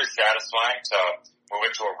 It's very satisfying to move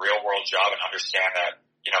into a real world job and understand that,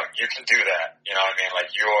 you know, you can do that. You know what I mean?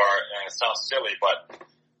 Like, you are, and it sounds silly, but,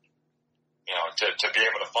 you know, to be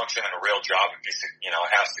able to function in a real job and be, you know,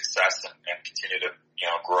 have success and continue to, you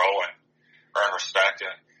know, grow and earn respect.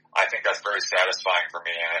 And I think that's very satisfying for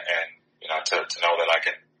me. And you know, to know that I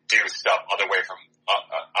can do stuff other way from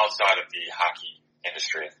outside of the hockey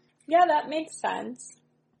industry. Yeah, that makes sense.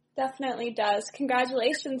 Definitely does.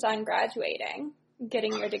 Congratulations on graduating,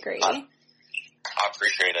 getting your degree. I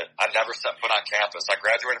appreciate it. I never set foot on campus. I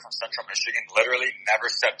graduated from Central Michigan, literally never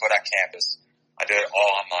set foot on campus. I did it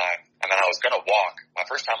all online. And then I was going to walk. My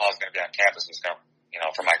first time I was going to be on campus was going to, you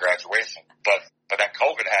know, for my graduation. But then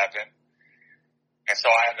COVID happened. And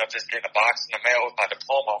so I ended up just getting a box in the mail with my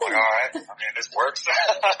diploma. I'm like, all right, I mean, this works.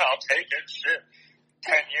 I'll take it. Shit.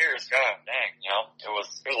 10 years. God dang, you know, it was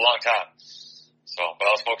a long time. So, but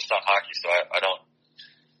I was focused on hockey, so I don't,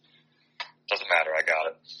 doesn't matter. I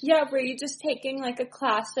got it. Yeah, were you just taking like a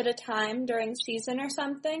class at a time during season or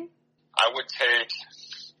something? I would take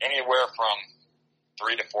anywhere from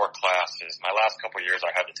 3 to 4 classes. My last couple of years,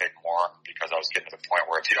 I had to take more because I was getting to the point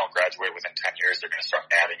where if you don't graduate within 10 years, they're going to start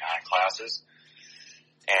adding on classes.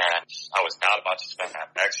 And I was not about to spend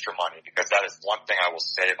that extra money because that is one thing I will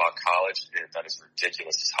say about college that is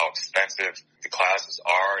ridiculous is how expensive the classes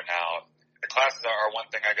are now. The classes are one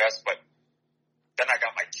thing, I guess, but then I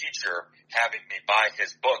got my teacher having me buy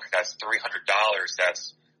his book. That's $300.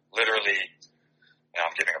 That's literally, you know,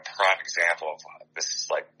 I'm giving a prime example of this is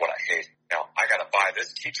like what I hate. You know, I got to buy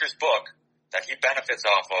this teacher's book that he benefits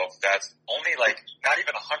off of. That's only like not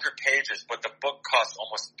even 100 pages, but the book costs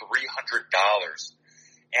almost $300.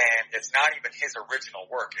 And it's not even his original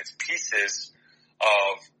work. It's pieces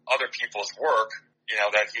of other people's work, you know,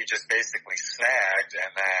 that he just basically snagged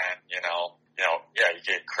and then, you know, yeah, he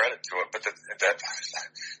gave credit to it. But the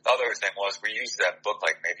other thing was we used that book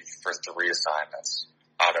like maybe for 3 assignments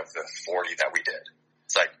out of the 40 that we did.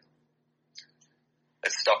 It's like,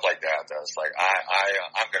 it's stuff like that. That's like,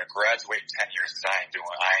 I'm going to graduate in 10 years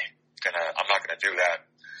because I'm not going to do that.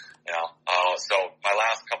 You know, so my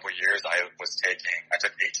last couple of years I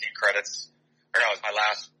took 18 credits, or no, it was my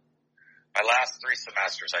last 3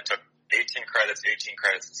 semesters. I took 18 credits, and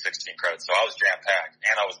 16 credits. So I was jam-packed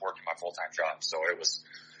and I was working my full-time job. So I was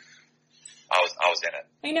in it.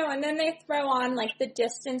 I know. And then they throw on like the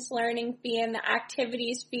distance learning fee and the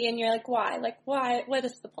activities fee and you're like, why? Like, why? What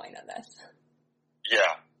is the point of this?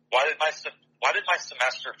 Yeah. Why did my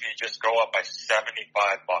semester fee just go up by $75?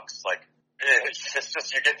 Like, it's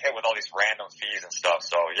just you're getting hit with all these random fees and stuff.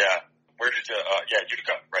 So yeah, where did you?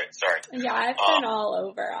 Utica, right? Sorry. Yeah, I've been all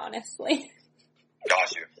over, honestly.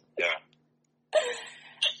 Got you. Yeah.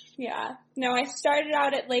 Yeah. No, I started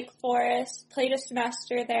out at Lake Forest, played a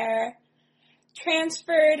semester there,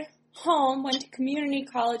 transferred home, went to community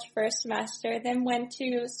college for a semester, then went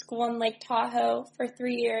to school in Lake Tahoe for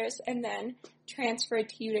 3 years, and then transferred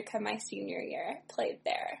to Utica my senior year. Played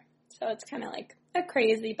there. So it's kind of like a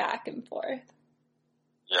crazy back and forth.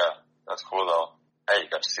 Yeah, that's cool though. Hey, you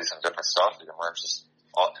got to see some different stuff. You can learn there's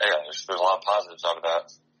a lot of positives out of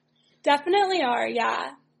that. Definitely are,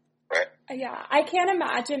 yeah. Right. Yeah, I can't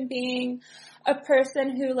imagine being a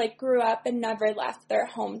person who like grew up and never left their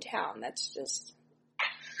hometown. That's just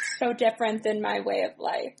so different than my way of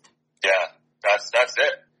life. Yeah, that's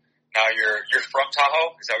it. Now you're from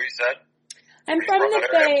Tahoe? Is that what you said? I'm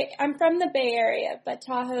from the Bay Area, but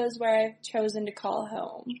Tahoe is where I've chosen to call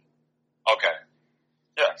home. Okay.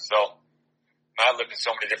 Yeah, so I lived in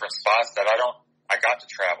so many different spots that I got to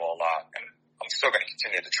travel a lot, and I'm still going to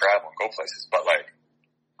continue to travel and go places, but like,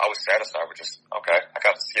 I was satisfied with just, okay, I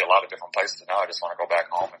got to see a lot of different places now. I just want to go back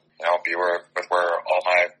home and, you know, be where all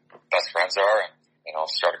my best friends are and, you know,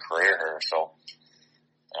 start a career here. So,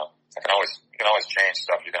 you know, you can always change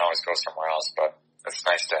stuff. You can always go somewhere else, but it's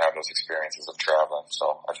nice to have those experiences of traveling. So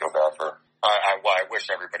I feel bad I wish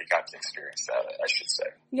everybody got to experience that, I should say.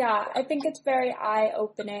 Yeah, I think it's very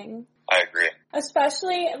eye-opening. I agree.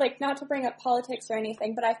 Especially, like, not to bring up politics or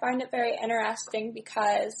anything, but I find it very interesting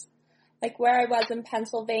because, like, where I was in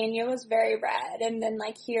Pennsylvania was very red, and then,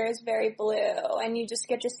 like, here is very blue, and you just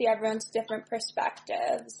get to see everyone's different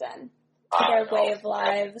perspectives and their way of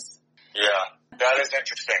lives. Yeah, that is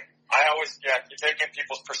interesting. You take in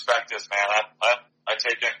people's perspectives, man. I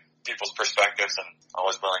take in people's perspectives and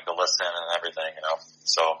always willing to listen and everything, you know.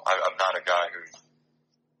 So I'm not a guy who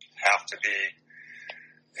have to be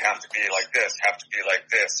like this, have to be like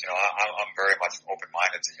this. You know, I'm very much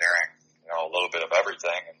open-minded to hearing, you know, a little bit of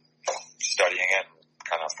everything and studying it and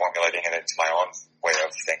kind of formulating it into my own way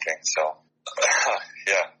of thinking. So,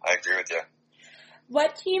 yeah, I agree with you.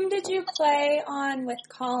 What team did you play on with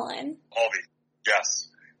Colin? Mulvey, yes.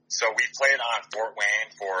 So we played on Fort Wayne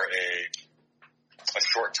for a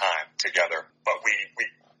short time together, but we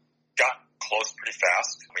got close pretty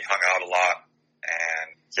fast. We hung out a lot,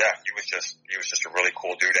 and yeah, he was just a really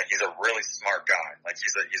cool dude, and he's a really smart guy. Like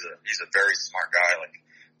he's a very smart guy, like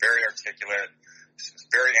very articulate,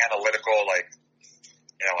 very analytical. Like,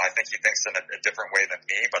 you know, I think he thinks in a different way than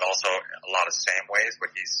me, but also a lot of same ways.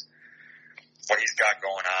 But what he's got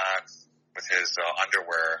going on with his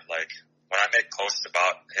underwear, like when I make posts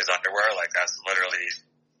about his underwear, like that's literally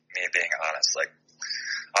me being honest. Like,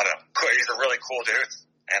 I don't know, he's a really cool dude,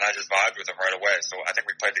 and I just vibed with him right away. So I think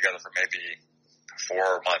we played together for maybe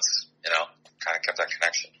 4 months, you know, kind of kept that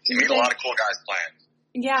connection. You meet a lot of cool guys playing.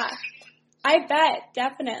 Yeah, I bet,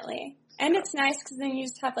 definitely. And it's nice because then you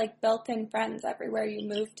just have like built-in friends everywhere you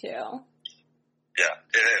move to. Yeah,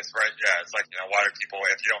 it is, right? Yeah, it's like, you know, why do people,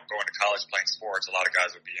 if you don't go into college playing sports, a lot of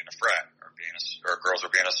guys would be in a frat or girls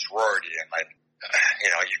would be in a sorority, and like,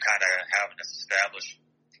 you know, you kind of have an established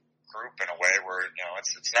group in a way where, you know,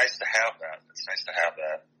 it's nice to have that. It's nice to have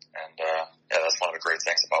that. And, yeah, that's one of the great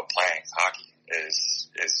things about playing hockey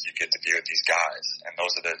is you get to be with these guys, and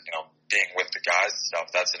those are the, you know, being with the guys and stuff,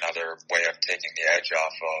 that's another way of taking the edge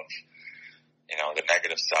off of, you know, the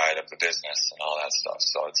negative side of the business and all that stuff.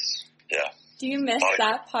 So it's, yeah. Do you miss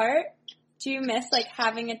that part? Do you miss like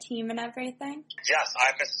having a team and everything? Yes,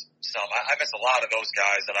 I miss some. I miss a lot of those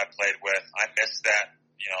guys that I played with. I miss that,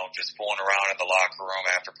 you know, just fooling around in the locker room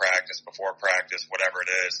after practice, before practice, whatever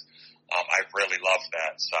it is. I really loved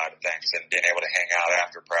that side of things, and being able to hang out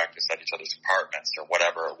after practice at each other's apartments or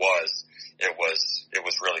whatever it was. It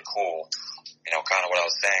was really cool. You know, kind of what I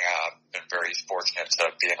was saying. I've been very fortunate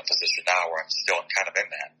to be in a position now where I'm still kind of in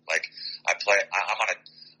that. Like I'm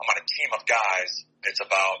on a team of guys. It's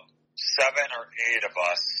about 7 or 8 of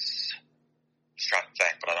us. Just trying to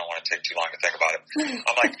think, but I don't want to take too long to think about it.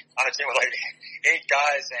 I'm like on a team with like 8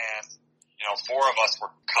 guys, and you know, 4 of us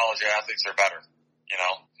were college athletes or better. You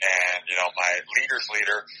know, and you know, my leader's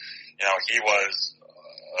leader, you know, he was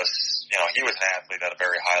an athlete at a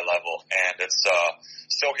very high level, and it's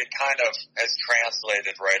so it kind of has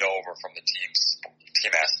translated right over from the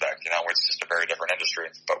team aspect. You know, it's just a very different industry,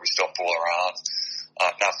 but we still fool around.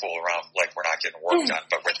 Not fool around like we're not getting work done,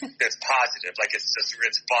 but it's positive. Like it's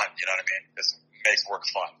fun. You know what I mean? This makes work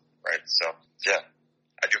fun, right? So yeah,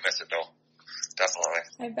 I do miss it though. Definitely.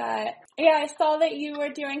 I bet. Yeah, I saw that you were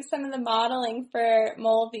doing some of the modeling for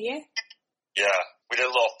Mulvey. Yeah, we did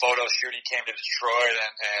a little photo shoot. He came to Detroit,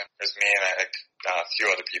 and it was me and a few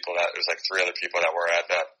other people. It was like 3 other people that were at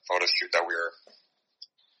that photo shoot that we were,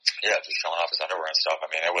 just showing off his underwear and stuff. I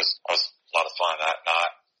mean, it was a lot of fun.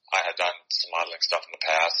 I had done some modeling stuff in the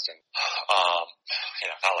past, and you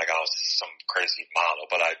know, not like I was some crazy model,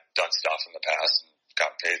 but I'd done stuff in the past and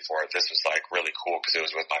got paid for it. This was like really cool because it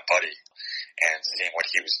was with my buddy, and seeing what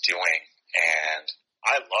he was doing, and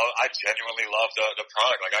I genuinely love the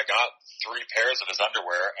product. Like I got 3 pairs of his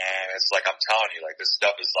underwear, and it's like, I'm telling you, like this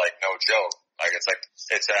stuff is like no joke. Like it's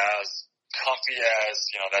as comfy as,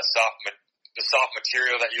 you know, the soft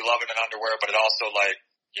material that you love in an underwear, but it also, like,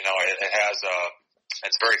 you know, it has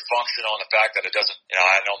it's very functional in the fact that it doesn't, you know,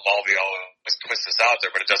 I know Mulvey always puts this out there,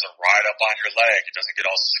 but it doesn't ride up on your leg. It doesn't get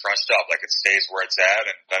all scrunched up. Like it stays where it's at,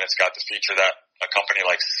 and then it's got the feature that a company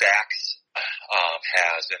like Saks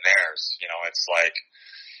has in theirs. You know, it's like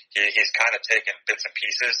he's kind of taken bits and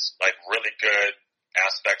pieces, like really good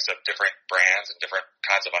aspects of different brands and different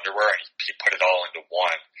kinds of underwear, and he put it all into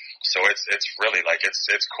one. So it's really like it's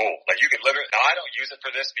cool. Like you can literally, now I don't use it for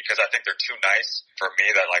this because I think they're too nice for me,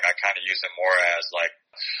 that like I kind of use them more as like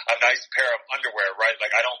a nice pair of underwear, right?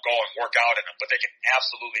 Like I don't go and work out in them, but they can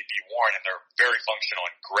absolutely be worn, and they're very functional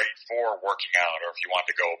and great for working out, or if you want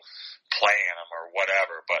to go play in them or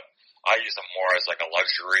whatever. But I use them more as like more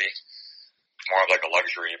of like a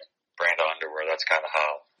luxury brand of underwear. That's kind of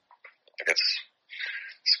how, like it's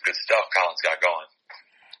some good stuff Colin's got going.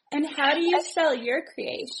 And how do you sell your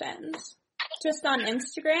creations? Just on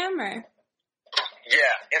Instagram, or?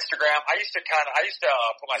 Yeah, Instagram. I used to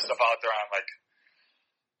put my stuff out there on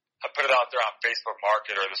I put it out there on Facebook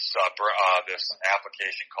Market or this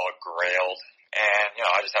application called Grailed, and you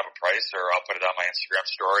know, I just have a price, or I'll put it on my Instagram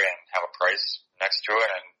story and have a price next to it,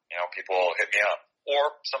 and you know, people will hit me up.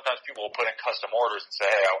 Or sometimes people will put in custom orders and say,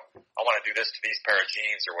 hey, I want to do this to these pair of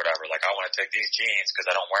jeans or whatever. Like, I want to take these jeans because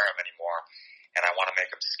I don't wear them anymore, and I want to make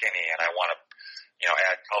them skinny, and I want to, you know,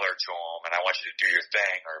 add color to them, and I want you to do your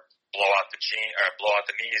thing, or blow out the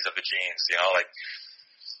knees of the jeans. You know, like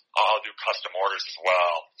I'll do custom orders as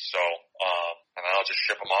well. So, and I'll just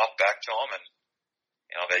ship them off. off, back to them, and,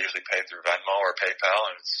 you know, they usually pay through Venmo or PayPal,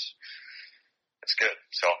 and it's, you know, it's, I don't know, it's just, it's fun, you know what I mean? This makes work fun, right? So, yeah, I do miss it though. Definitely. it's good.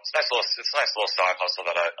 So it's a nice little side hustle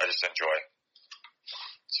that I just enjoy.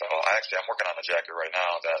 So I'm working on a jacket right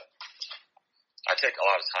now that I take a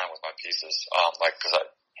lot of time with my pieces, cause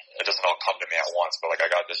it doesn't all come to me at once, but like I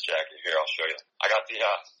got this jacket here, I'll show you. I got the,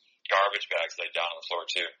 garbage bags laid down on the floor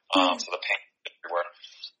too. So the paint everywhere.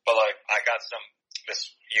 But like I got this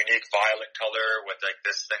unique violet color with like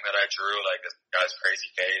this thing that I drew, like this guy's crazy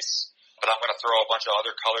face. But I'm going to throw a bunch of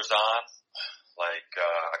other colors on. Like,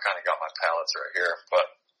 I kind of got my palettes right here, but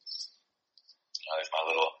there's my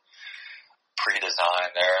little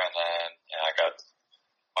pre-design there. And then I got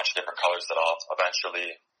a bunch of different colors that I'll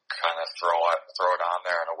eventually kind of throw it on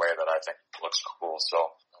there in a way that I think looks cool. So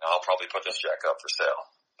I'll probably put this jacket up for sale.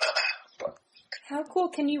 But how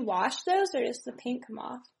cool. Can you wash those or does the paint come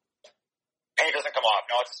off? Paint doesn't come off.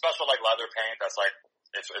 No, it's a special like leather paint that's like,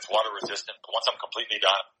 it's water resistant. But once I'm completely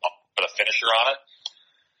done, I'll put a finisher on it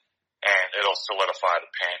and it'll solidify the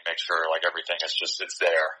paint, make sure like everything is it's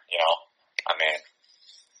there, I mean,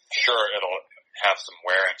 sure, it'll have some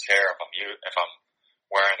wear and tear if I'm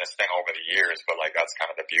wearing this thing over the years, but like that's kind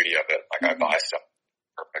of the beauty of it. Like I buy stuff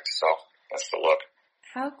perfect, so that's the look.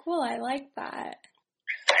 How cool. I like that.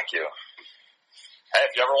 Thank you. Hey,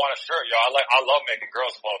 if you ever want a shirt, I love making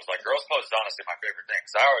girls' clothes. Like girls' clothes is honestly my favorite thing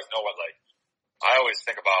because I always know I always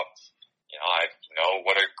think about, I know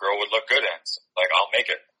what a girl would look good in. So, like I'll make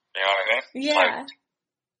it. You know what I mean? Yeah. Like,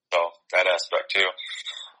 so that aspect too.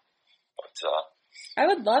 But I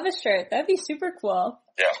would love a shirt. That'd be super cool.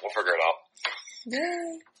 Yeah, we'll figure it out.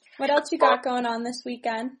 Yeah. What else you got going on this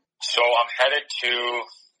weekend? So I'm headed to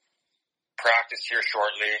practice here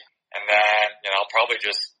shortly, and then I'll probably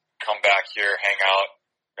just come back here, hang out,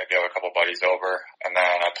 maybe have a couple buddies over, and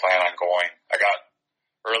then I plan on going. I got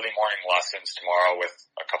early morning lessons tomorrow with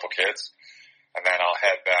a couple kids, and then I'll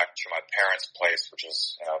head back to my parents' place, which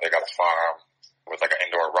is they got a farm with like an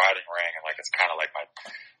indoor riding ring, and like it's kind of like my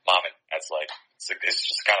mom and dad's like it's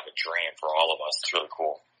just kind of a dream for all of us. It's really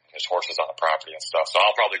cool. There's horses on the property and stuff. So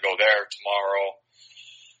I'll probably go there tomorrow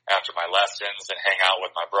after my lessons and hang out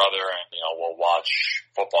with my brother and, we'll watch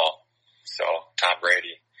football. So Tom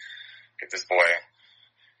Brady, get this boy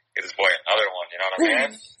another one, you know what I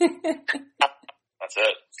mean? That's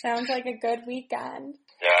it. Sounds like a good weekend.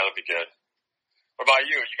 Yeah, it'll be good. What about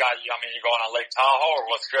you? You going on Lake Tahoe or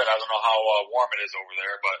what's good? I don't know how warm it is over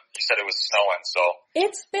there, but you said it was snowing, so.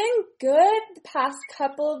 It's been good the past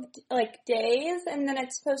couple of days, and then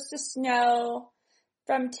it's supposed to snow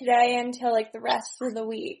from today until the rest of the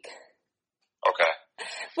week. Okay.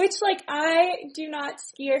 Which I do not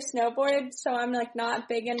ski or snowboard, so I'm not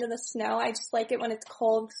big into the snow. I just like it when it's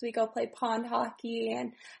cold because we go play pond hockey,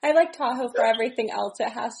 and I like Tahoe for everything else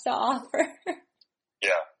it has to offer.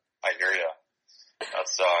 Yeah, I hear ya.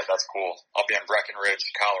 That's cool. I'll be in Breckenridge,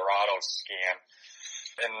 Colorado skiing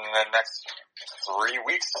in the next 3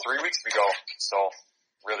 weeks. 3 weeks we go. So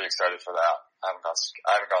really excited for that. I haven't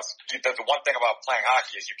gone. The one thing about playing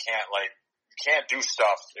hockey is you can't do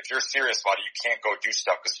stuff. If you're serious about it, you can't go do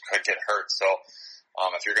stuff because you could get hurt. So,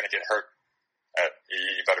 if you're going to get hurt,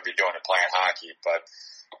 you better be doing it playing hockey. But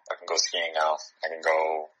I can go skiing now. I can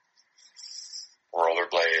go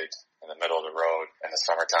rollerblade in the middle of the road in the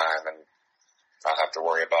summertime and not have to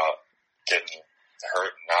worry about getting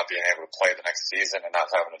hurt and not being able to play the next season and not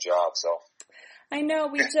having a job. So I know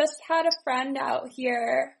we just had a friend out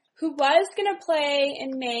here who was going to play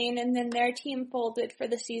in Maine, and then their team folded for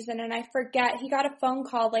the season, and I forget, he got a phone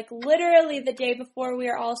call literally the day before we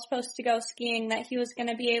were all supposed to go skiing that he was going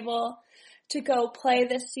to be able to go play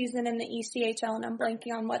this season in the ECHL, and I'm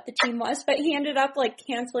blanking on what the team was, but he ended up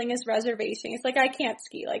canceling his reservation. He's I can't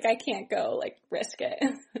ski, I can't go risk it.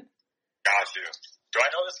 Got you. Do I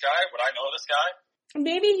know this guy? Would I know this guy?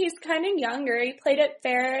 Maybe he's kind of younger. He played at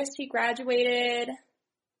Ferris. He graduated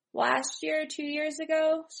last year, 2 years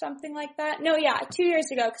ago, something like that. No, yeah, 2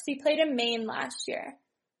 years ago because he played in Maine last year.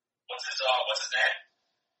 What's his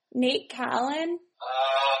name? Nate Callan.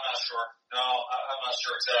 I'm not sure. No, I'm not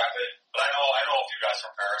sure exactly. But I know a few guys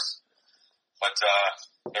from Paris. But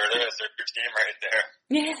there it is. There's your team right there.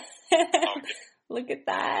 Yeah. Look at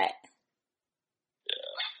that.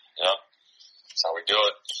 Yeah. Yep. That's how we do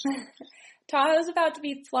it. Tahoe's about to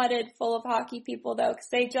be flooded full of hockey people, though, because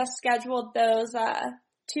they just scheduled those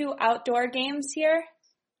 2 outdoor games here.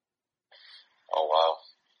 Oh, wow.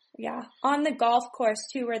 Yeah. On the golf course,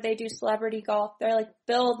 too, where they do celebrity golf. They're,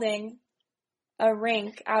 building a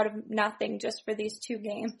rink out of nothing just for these 2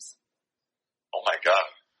 games. Oh, my God.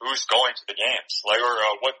 Who's going to the games?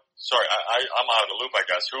 What? Sorry, I'm out of the loop, I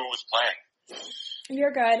guess. Who was playing?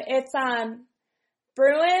 You're good. It's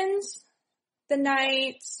Bruins, the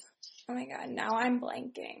Knights. Oh my God, now I'm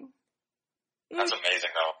blanking. That's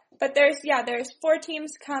amazing, though. But there's 4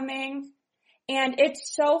 teams coming. And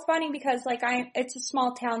it's so funny because, like, it's a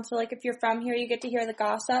small town, so, like, if you're from here, you get to hear the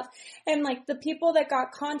gossip. And, like, the people that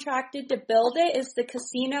got contracted to build it is the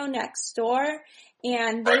casino next door,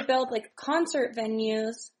 and they build, like, concert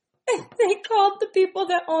venues. And they called the people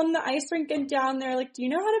that own the ice rink in town. They're like, do you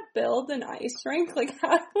know how to build an ice rink? Like,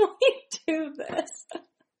 how do we do this?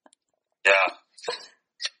 Yeah.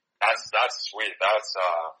 That's sweet.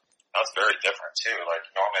 That's very different too. Like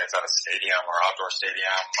normally it's at a stadium or outdoor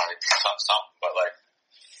stadium, like something, but like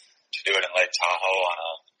to do it in Lake Tahoe on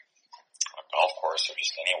a golf course or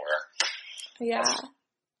just anywhere. Yeah,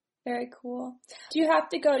 very cool. Do you have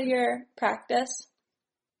to go to your practice?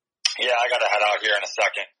 Yeah, I got to head out here in a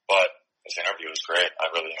second, but this interview was great. I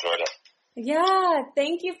really enjoyed it. Yeah,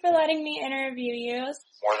 thank you for letting me interview you.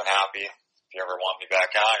 More than happy. If you ever want me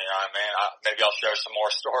back on, you know what I mean? Maybe I'll share some more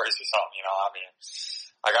stories or something, you know what I mean?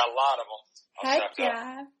 I got a lot of them. Heck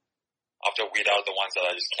yeah. I'll have to weed out the ones that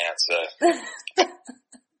I just can't say.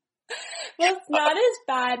 Well, it's not as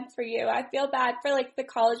bad for you. I feel bad for, like, the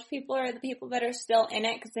college people or the people that are still in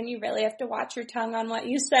it, because then you really have to watch your tongue on what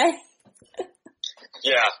you say.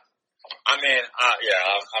 Yeah. I mean,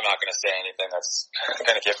 I'm not going to say anything that's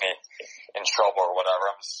going to get me in trouble or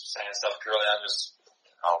whatever. I'm just saying stuff purely.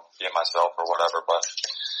 I'll be myself or whatever, but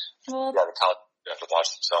the college, you have to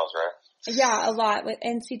watch themselves, right? Yeah, a lot. With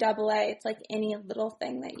NCAA, it's like any little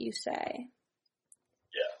thing that you say.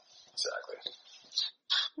 Yeah, exactly.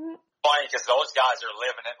 Funny, because those guys are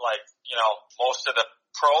living it like, you know, most of the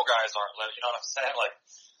pro guys aren't living, you know what I'm saying? Like,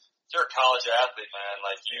 if you're a college athlete, man,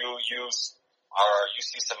 like you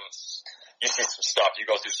see some stuff, you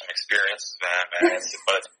go through some experiences, man, but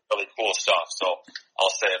it's really cool stuff, so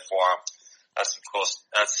I'll say it for them. That's some cool,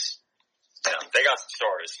 they got some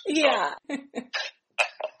stories. So. Yeah.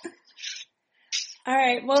 All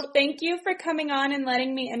right. Well, thank you for coming on and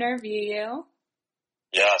letting me interview you.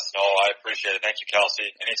 Yes. No, I appreciate it. Thank you,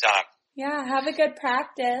 Kelsey. Anytime. Yeah. Have a good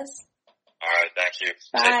practice. All right. Thank you.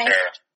 Bye. Take care.